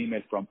automatically an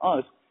email from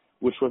us,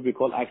 which what we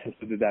call access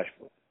to the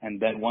dashboard. And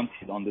then once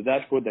he's on the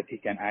dashboard, that he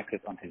can access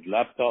on his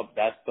laptop,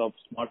 desktop,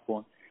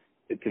 smartphone.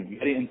 It's a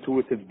very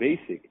intuitive,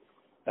 basic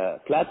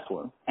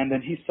platform. And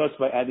then he starts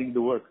by adding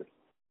the workers.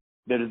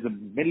 There is a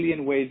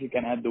million ways you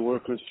can add the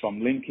workers,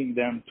 from linking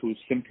them to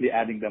simply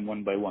adding them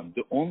one by one.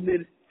 The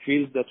only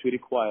fields that we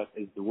require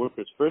is the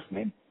worker's first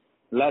name,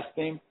 last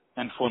name,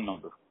 and phone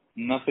number.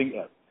 Nothing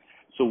else.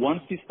 So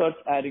once he starts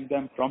adding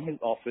them from his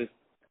office,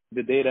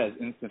 the data is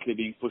instantly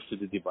being pushed to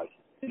the device,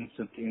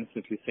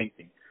 instantly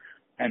syncing.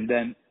 And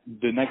then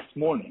the next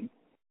morning,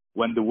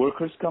 when the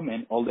workers come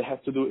in, all they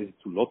have to do is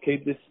to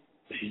locate this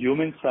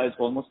human-sized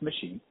almost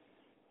machine,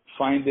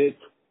 find it,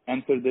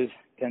 enter this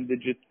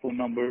 10-digit phone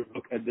number,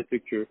 look at the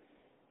picture,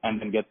 and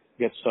then get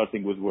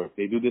starting with work.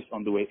 They do this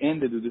on the way in,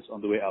 they do this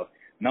on the way out.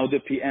 Now the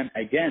PM,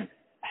 again,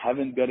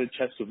 haven't got a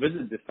chance to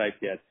visit the site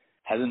yet,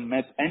 hasn't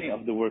met any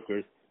of the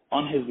workers.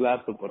 On his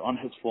laptop or on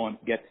his phone,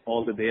 gets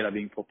all the data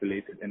being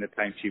populated in a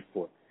timesheet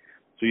form.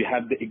 So you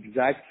have the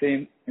exact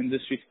same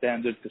industry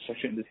standard,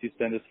 construction industry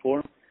standard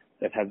form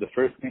that has the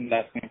first name,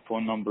 last name,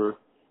 phone number,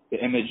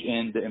 the image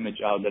in, the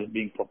image out, that is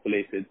being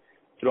populated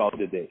throughout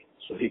the day.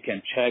 So he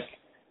can check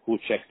who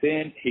checked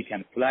in, he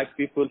can flag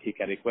people, he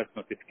can request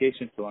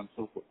notifications, so on and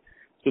so forth.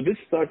 So this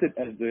started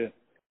as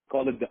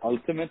call it the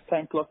ultimate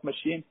time clock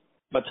machine,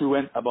 but we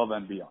went above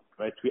and beyond,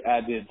 right? We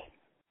added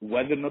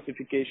weather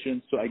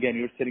notifications. So again,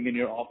 you're sitting in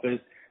your office,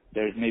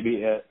 there's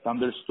maybe a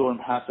thunderstorm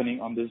happening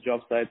on this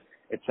job site.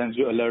 It sends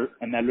you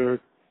an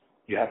alert.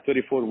 You have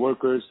 34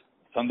 workers,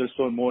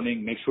 thunderstorm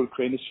morning, make sure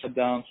crane is shut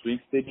down, swing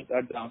stages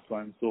are down, so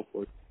on and so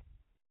forth.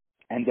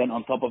 And then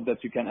on top of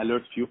that, you can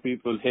alert few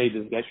people, hey,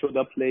 this guy showed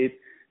up late,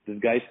 this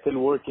guy is still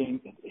working,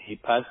 he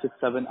passed his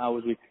 7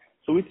 hours week.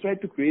 So we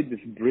tried to create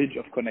this bridge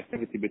of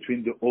connectivity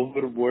between the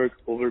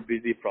overworked,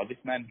 overbusy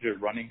project manager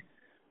running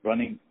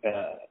running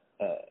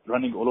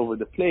all over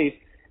the place,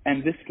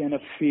 and this kind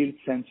of field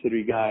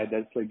sensory guy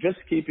that's like just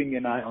keeping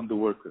an eye on the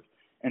workers,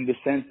 in the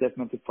sense that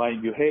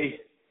notifying you, hey,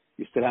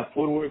 you still have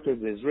 4 workers,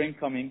 there's rain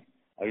coming.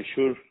 Are you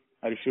sure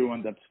you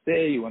want them to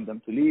stay? You want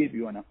them to leave?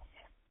 You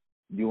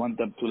want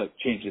them to like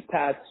change the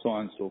task, so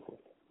on and so forth.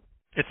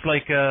 It's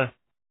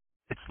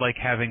like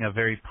having a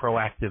very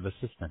proactive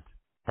assistant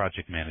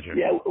project manager.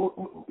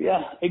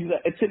 Yeah,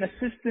 exactly. It's an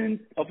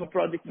assistant of a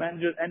project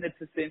manager, and at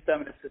the same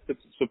time an assistant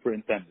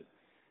superintendent.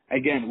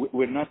 Again,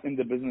 we're not in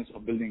the business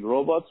of building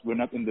robots. We're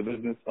not in the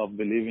business of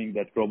believing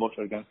that robots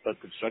are going to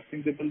start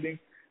constructing the building.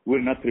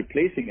 We're not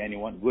replacing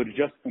anyone. We're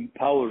just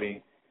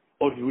empowering,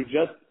 or we're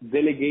just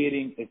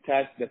delegating a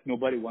task that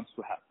nobody wants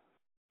to have.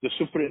 The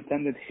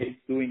superintendent hates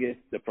doing it.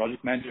 The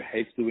project manager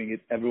hates doing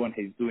it. Everyone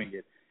hates doing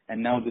it.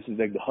 And now this is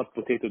like the hot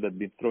potato that's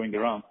been throwing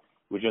around.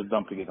 We're just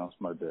dumping it on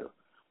SmartBearer.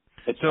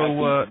 It's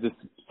this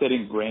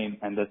sitting brain,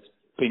 and that's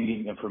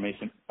pinging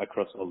information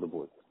across all the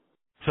boards.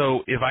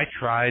 So if I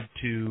tried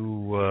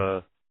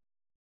to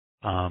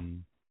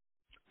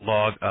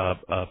log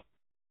a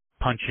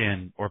punch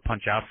in or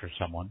punch out for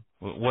someone,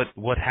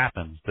 what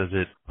happens? Does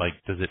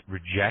it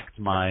reject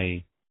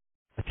my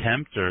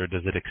attempt, or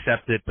does it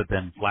accept it but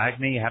then flag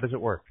me? How does it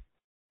work?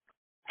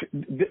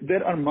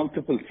 There are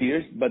multiple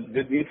tiers, but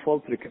the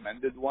default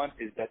recommended one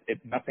is that if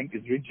nothing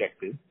is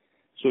rejected,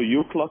 so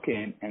you clock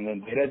in and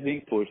then data is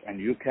being pushed, and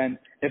you can,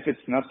 if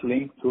it's not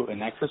linked to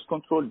an access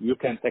control, you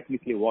can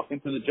technically walk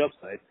into the job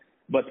site,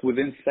 but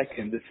within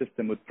seconds the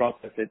system would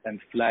process it and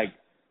flag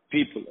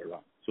people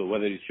around. So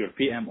whether it's your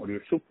PM or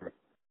your super,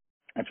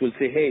 it will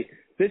say, hey,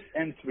 this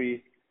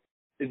entry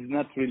is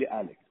not really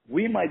Alex.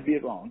 We might be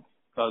wrong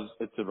because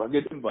it's a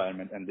rugged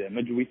environment and the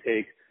image we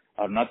take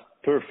are not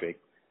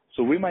perfect.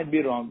 So we might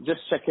be wrong.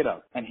 Just check it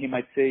out. And he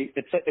might say,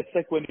 it's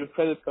like when your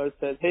credit card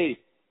says, hey,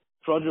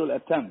 fraudulent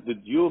attempt. Did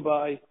you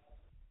buy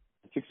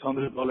a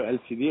 $600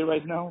 LCD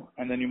right now?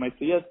 And then you might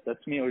say, yes,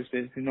 that's me. Or you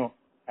say, no,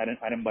 I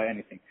didn't buy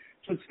anything.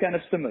 So it's kind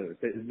of similar.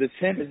 Is this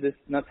him? Is this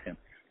not him?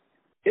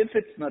 If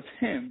it's not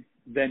him,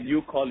 then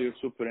you call your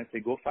super and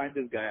say, go find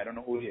this guy. I don't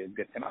know who he is.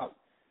 Get him out.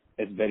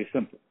 It's very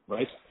simple,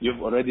 right?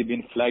 You've already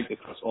been flagged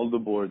across all the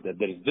board that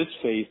there is this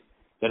face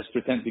that is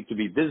pretending to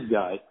be this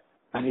guy,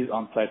 and he's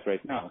on site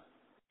right now.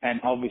 And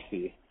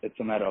obviously, it's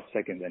a matter of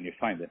seconds and you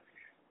find it.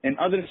 In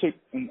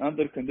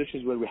other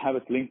conditions where we have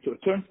it linked to a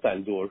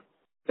turnstile door,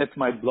 that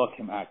might block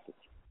him access.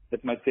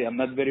 It might say, I'm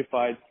not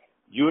verified.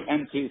 Your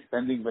entry is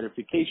pending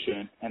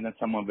verification, and then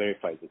someone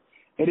verifies it.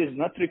 It is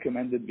not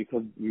recommended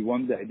because we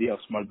want the idea of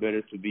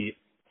SmartBearer to be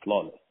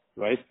flawless,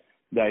 right?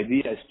 The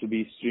idea is to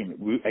be streaming.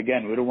 We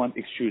don't want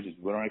excuses.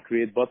 We don't want to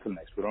create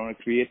bottlenecks. We don't want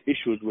to create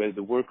issues where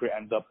the worker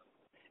ends up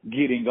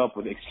gearing up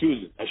with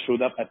excuses. I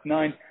showed up at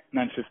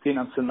 9:15,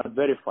 I'm still not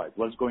verified.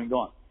 What's going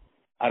on?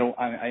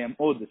 I am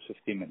owed this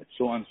 15 minutes,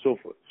 so on and so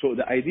forth. So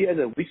the idea is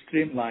that we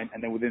streamline,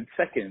 and then within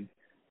seconds,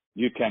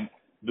 you can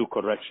do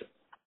correction.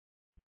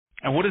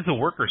 And what does the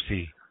worker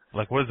see?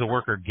 Like, what does the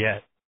worker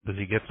get? Does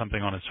he get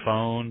something on his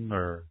phone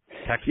or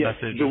text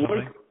message or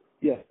something?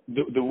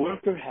 The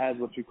worker has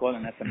what we call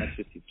an SMS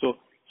receipt. So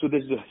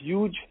there's a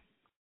huge,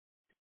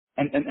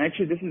 and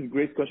actually this is a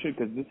great question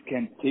because this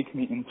can take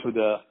me into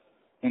the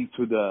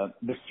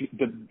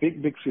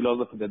big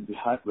philosophy that we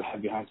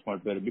have behind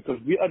SmartBearer, because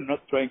we are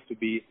not trying to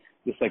be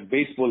this like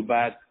baseball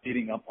bat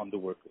beating up on the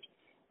workers.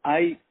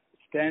 I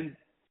stand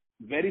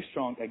very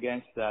strong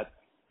against that.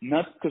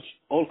 Not because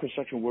all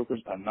construction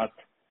workers are not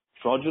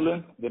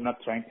fraudulent. They're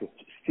not trying to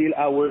steal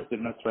hours. They're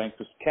not trying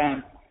to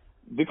scam.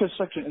 The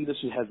construction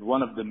industry has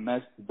one of the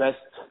best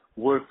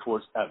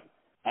workforce ever.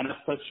 And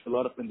I've touched a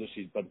lot of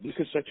industries, but the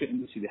construction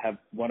industry, they have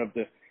one of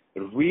the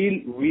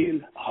real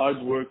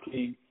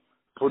hardworking,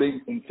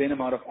 putting insane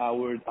amount of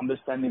hours,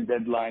 understanding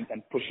deadlines,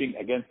 and pushing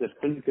against their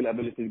physical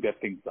ability to get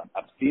things done.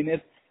 I've seen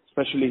it,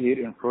 especially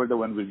here in Florida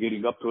when we're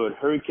getting up to a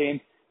hurricane.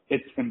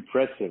 It's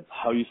impressive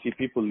how you see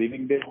people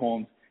leaving their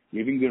homes,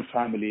 leaving their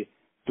family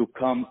to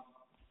come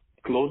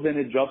close in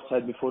a job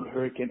site before the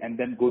hurricane and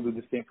then go do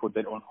the same for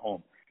their own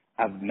home.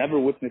 I've never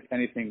witnessed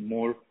anything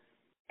more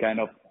kind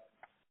of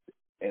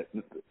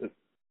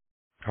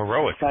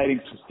heroic, exciting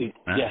to see.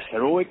 Yeah,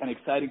 heroic and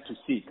exciting to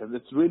see, because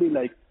it's really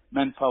like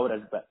manpower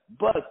as best.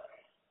 But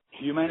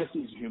humanity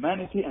is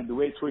humanity, and the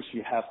way it works,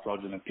 you have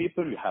fraudulent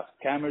people, you have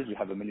scammers, you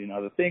have a million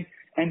other things,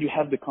 and you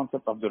have the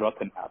concept of the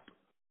rotten apple.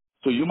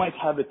 So you might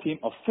have a team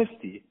of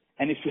 50,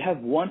 and if you have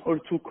one or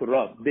two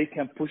corrupt, they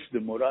can push the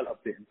morale of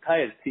the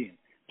entire team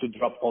to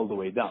drop all the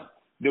way down.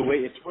 The way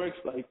it works,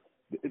 like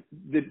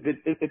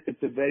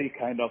it's a very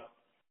kind of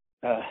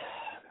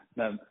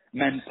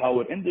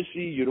manpower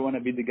industry. You don't want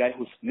to be the guy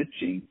who's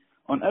snitching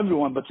on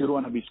everyone, but you don't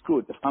want to be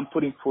screwed. If I'm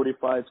putting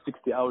 45,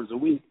 60 hours a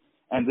week,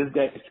 and this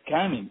guy is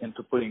scamming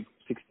into putting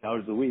 60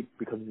 hours a week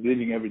because he's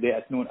leaving every day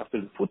at noon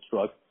after the food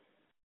truck,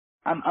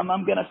 I'm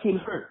gonna feel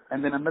hurt,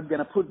 and then I'm not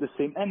gonna put the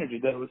same energy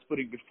that I was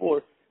putting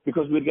before,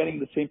 because we're getting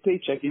the same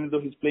paycheck even though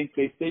he's playing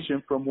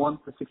PlayStation from 1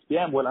 to 6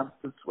 p.m. while I'm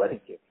still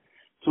sweating here.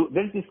 So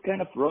there's this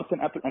kind of rotten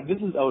apple, and this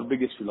is our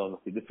biggest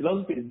philosophy. The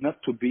philosophy is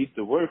not to beat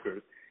the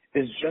workers.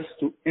 is just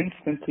to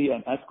instantly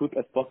and as quick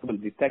as possible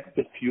detect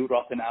the few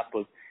rotten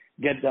apples,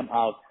 get them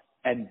out,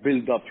 and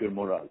build up your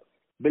morale.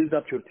 Build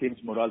up your team's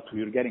morale to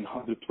you're getting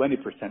 120%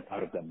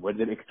 out of them, where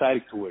they're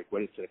excited to work,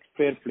 where it's a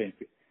fair playing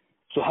field.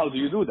 So how do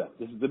you do that?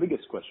 This is the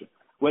biggest question.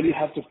 Well, you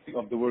have to think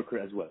of the worker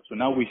as well. So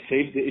now we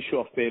saved the issue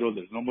of payroll.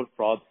 There's no more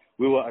fraud.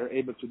 We are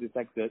able to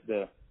detect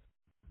the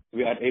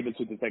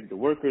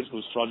workers,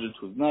 who's fraudulent,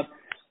 who's not.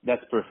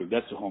 That's perfect.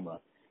 That's a home run.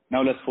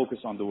 Now let's focus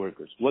on the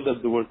workers. What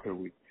does the worker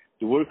need?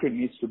 The worker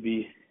needs to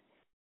be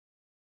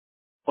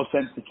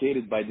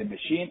authenticated by the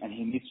machine, and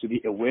he needs to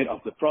be aware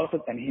of the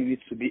process, and he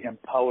needs to be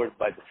empowered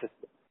by the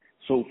system.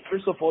 So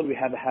first of all, we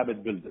have a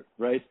habit builder,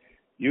 right?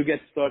 You get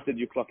started,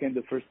 you clock in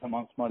the first time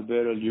on Smart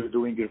Barrel, you're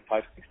doing your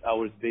 5-6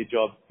 hours day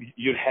job.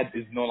 Your head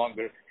is no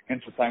longer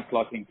into time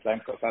clocking, time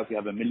clock out. You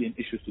have a million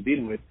issues to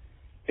deal with.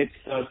 It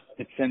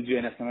sends you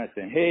an SMS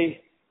saying,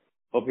 hey,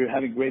 hope you're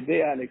having a great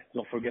day, Alex.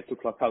 Don't forget to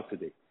clock out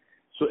today.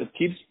 So it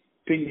keeps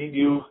pinging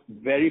you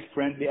very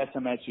friendly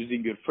SMS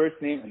using your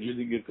first name and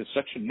using your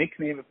construction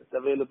nickname if it's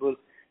available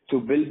to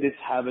build this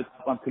habit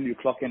up until you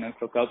clock in and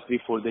clock out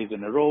 3-4 days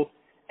in a row.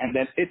 And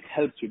then it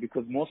helps you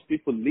because most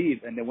people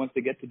leave and then once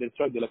they get to their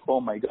truck, they're like, oh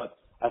my God,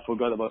 I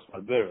forgot about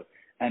Smart Barrel.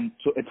 And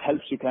so it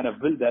helps you kind of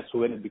build that so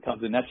when it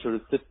becomes a natural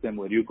system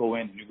where you go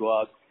in and you go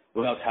out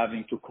without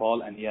having to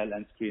call and yell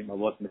and scream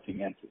about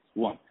missing entries.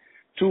 1.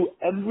 2,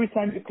 every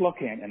time you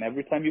clock in and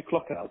every time you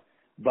clock out,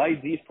 by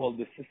default,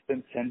 the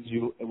system sends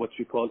you what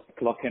we call a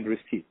clock in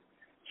receipt.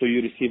 So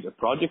you receive a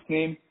project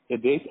name, a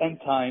date and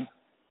time,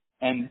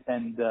 and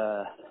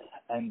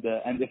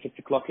if it's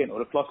a clock in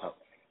or a clock out.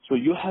 So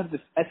you have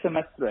this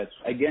SMS thread.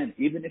 Again,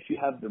 even if you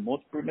have the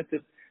most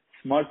primitive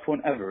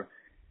smartphone ever,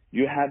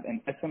 you have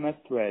an SMS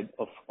thread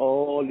of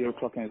all your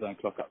clock ins and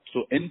clock outs.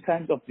 So in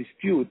times of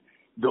dispute,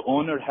 the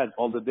owner has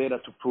all the data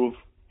to prove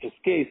his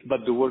case,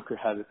 but the worker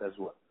has it as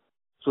well.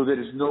 So there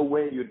is no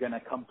way you're going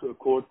to come to a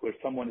court where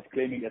someone is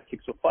claiming at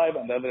 6:05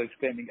 and the other is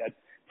claiming at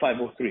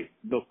 5:03.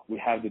 Look, we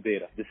have the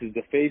data. This is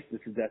the face.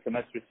 This is the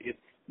SMS receipt.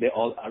 They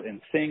all are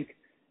in sync.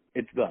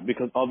 It's done.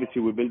 Because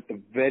obviously we built a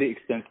very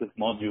extensive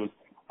module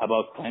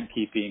about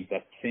timekeeping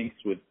that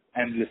syncs with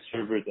endless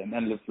servers and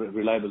endless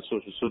reliable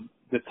sources. So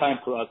the time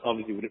for us,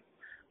 obviously,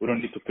 we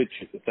don't need to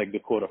pitch it. It's like the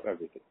core of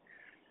everything.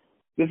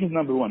 This is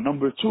number one.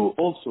 Number two,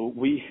 also,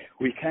 we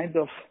kind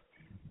of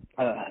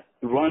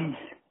run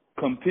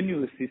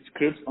continuously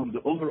scripts on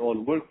the overall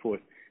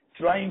workforce,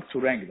 trying to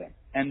rank them.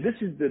 And this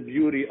is the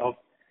beauty of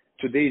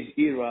today's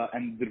era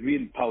and the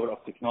real power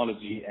of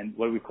technology and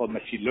what we call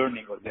machine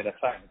learning or data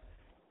science,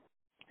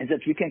 is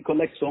that we can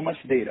collect so much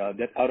data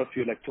that out of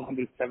your like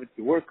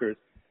 270 workers,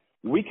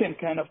 we can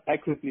kind of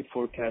accurately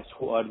forecast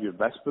who are your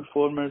best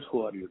performers,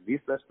 who are your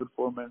least best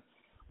performers.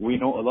 We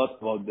know a lot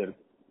about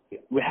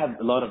we have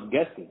a lot of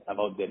guesses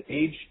about their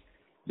age,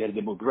 their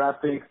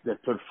demographics, their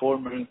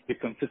performance, the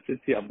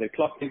consistency of their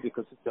clock in, the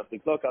consistency of their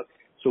clock out.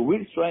 So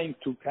we're trying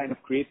to kind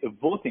of create a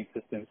voting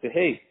system. Say,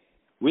 hey,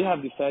 we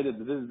have decided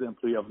that this is the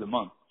employee of the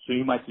month. So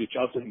you might reach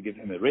out to him, give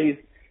him a raise,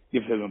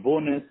 give him a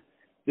bonus,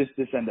 this,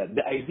 and that.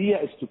 The idea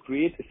is to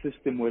create a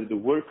system where the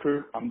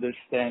worker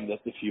understands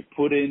that if you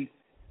put in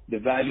the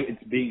value,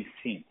 it's being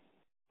seen.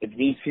 It's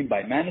being seen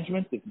by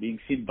management. It's being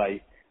seen by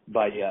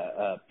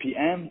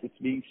PM. It's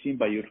being seen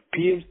by your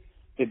peers.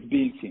 It's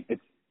being seen.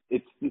 It's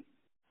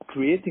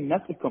creating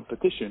not a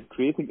competition,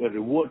 creating a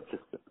reward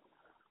system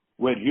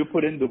where you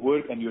put in the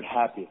work and you're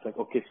happy. It's like,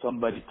 okay,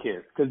 somebody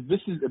cares. Because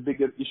this is a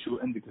bigger issue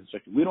in the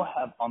construction. We don't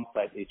have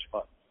on-site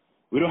HR.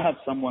 We don't have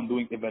someone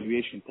doing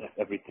evaluation tests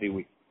every 3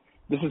 weeks.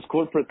 This is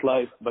corporate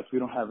life, but we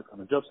don't have it on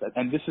the job site.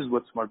 And this is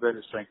what Smart Barrel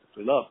is trying to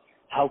fill up.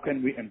 How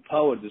can we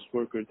empower these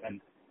workers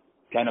and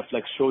kind of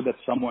like show that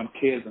someone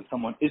cares and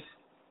someone is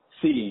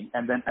seeing,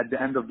 and then at the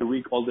end of the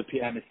week, all the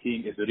PM is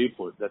seeing is a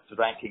report that's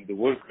ranking the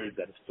workers,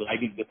 that is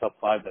flagging the top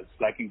 5, that's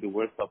flagging the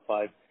worst top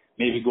 5.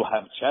 Maybe go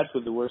have a chat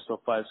with the worst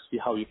top 5, see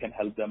how you can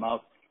help them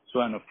out,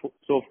 so on and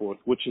so forth,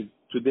 which is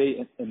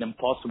today an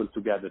impossible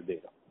to gather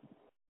data.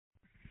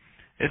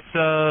 It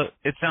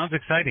sounds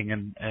exciting,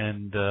 and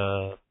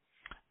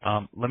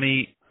let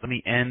me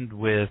end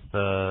with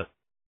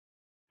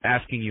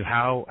asking you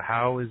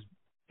how is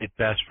it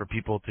best for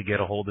people to get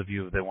a hold of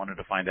you if they wanted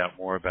to find out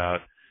more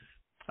about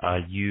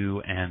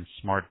you and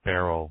Smart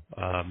Barrel,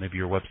 maybe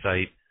your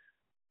website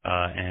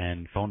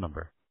and phone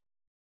number.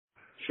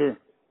 Sure.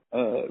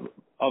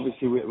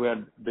 Obviously, we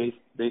are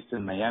based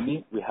in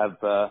Miami. We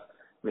have our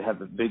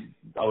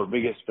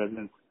biggest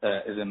presence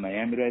is in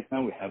Miami right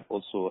now. We have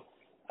also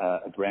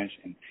a branch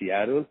in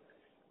Seattle,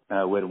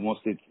 where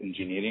mostly it's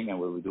engineering and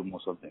where we do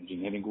most of the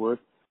engineering work.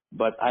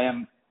 But I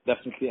am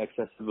definitely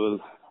accessible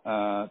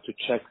to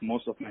check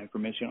most of my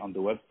information on the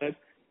website,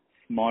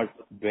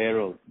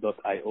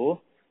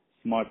 smartbarrel.io.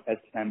 Smart,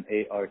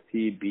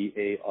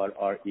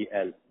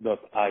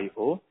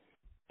 SMARTBARREL.io.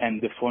 And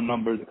the phone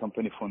number, the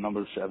company phone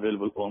number is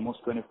available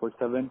almost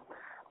 24/7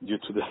 due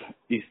to the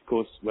East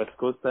Coast, West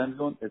Coast time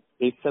zone. It's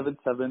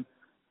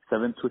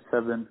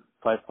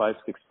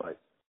 877-727-5565.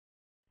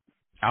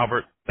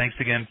 Albert, thanks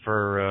again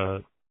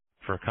for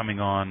coming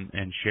on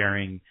and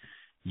sharing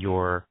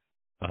your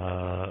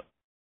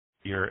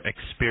your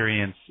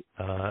experience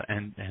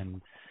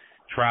and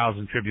trials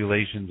and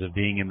tribulations of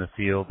being in the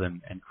field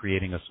and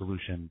creating a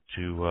solution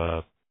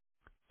to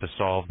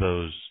solve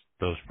those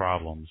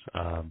problems.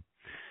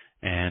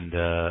 And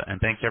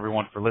thanks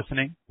everyone for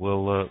listening.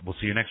 We'll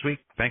see you next week.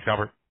 Thanks,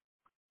 Albert.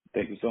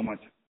 Thank you so much.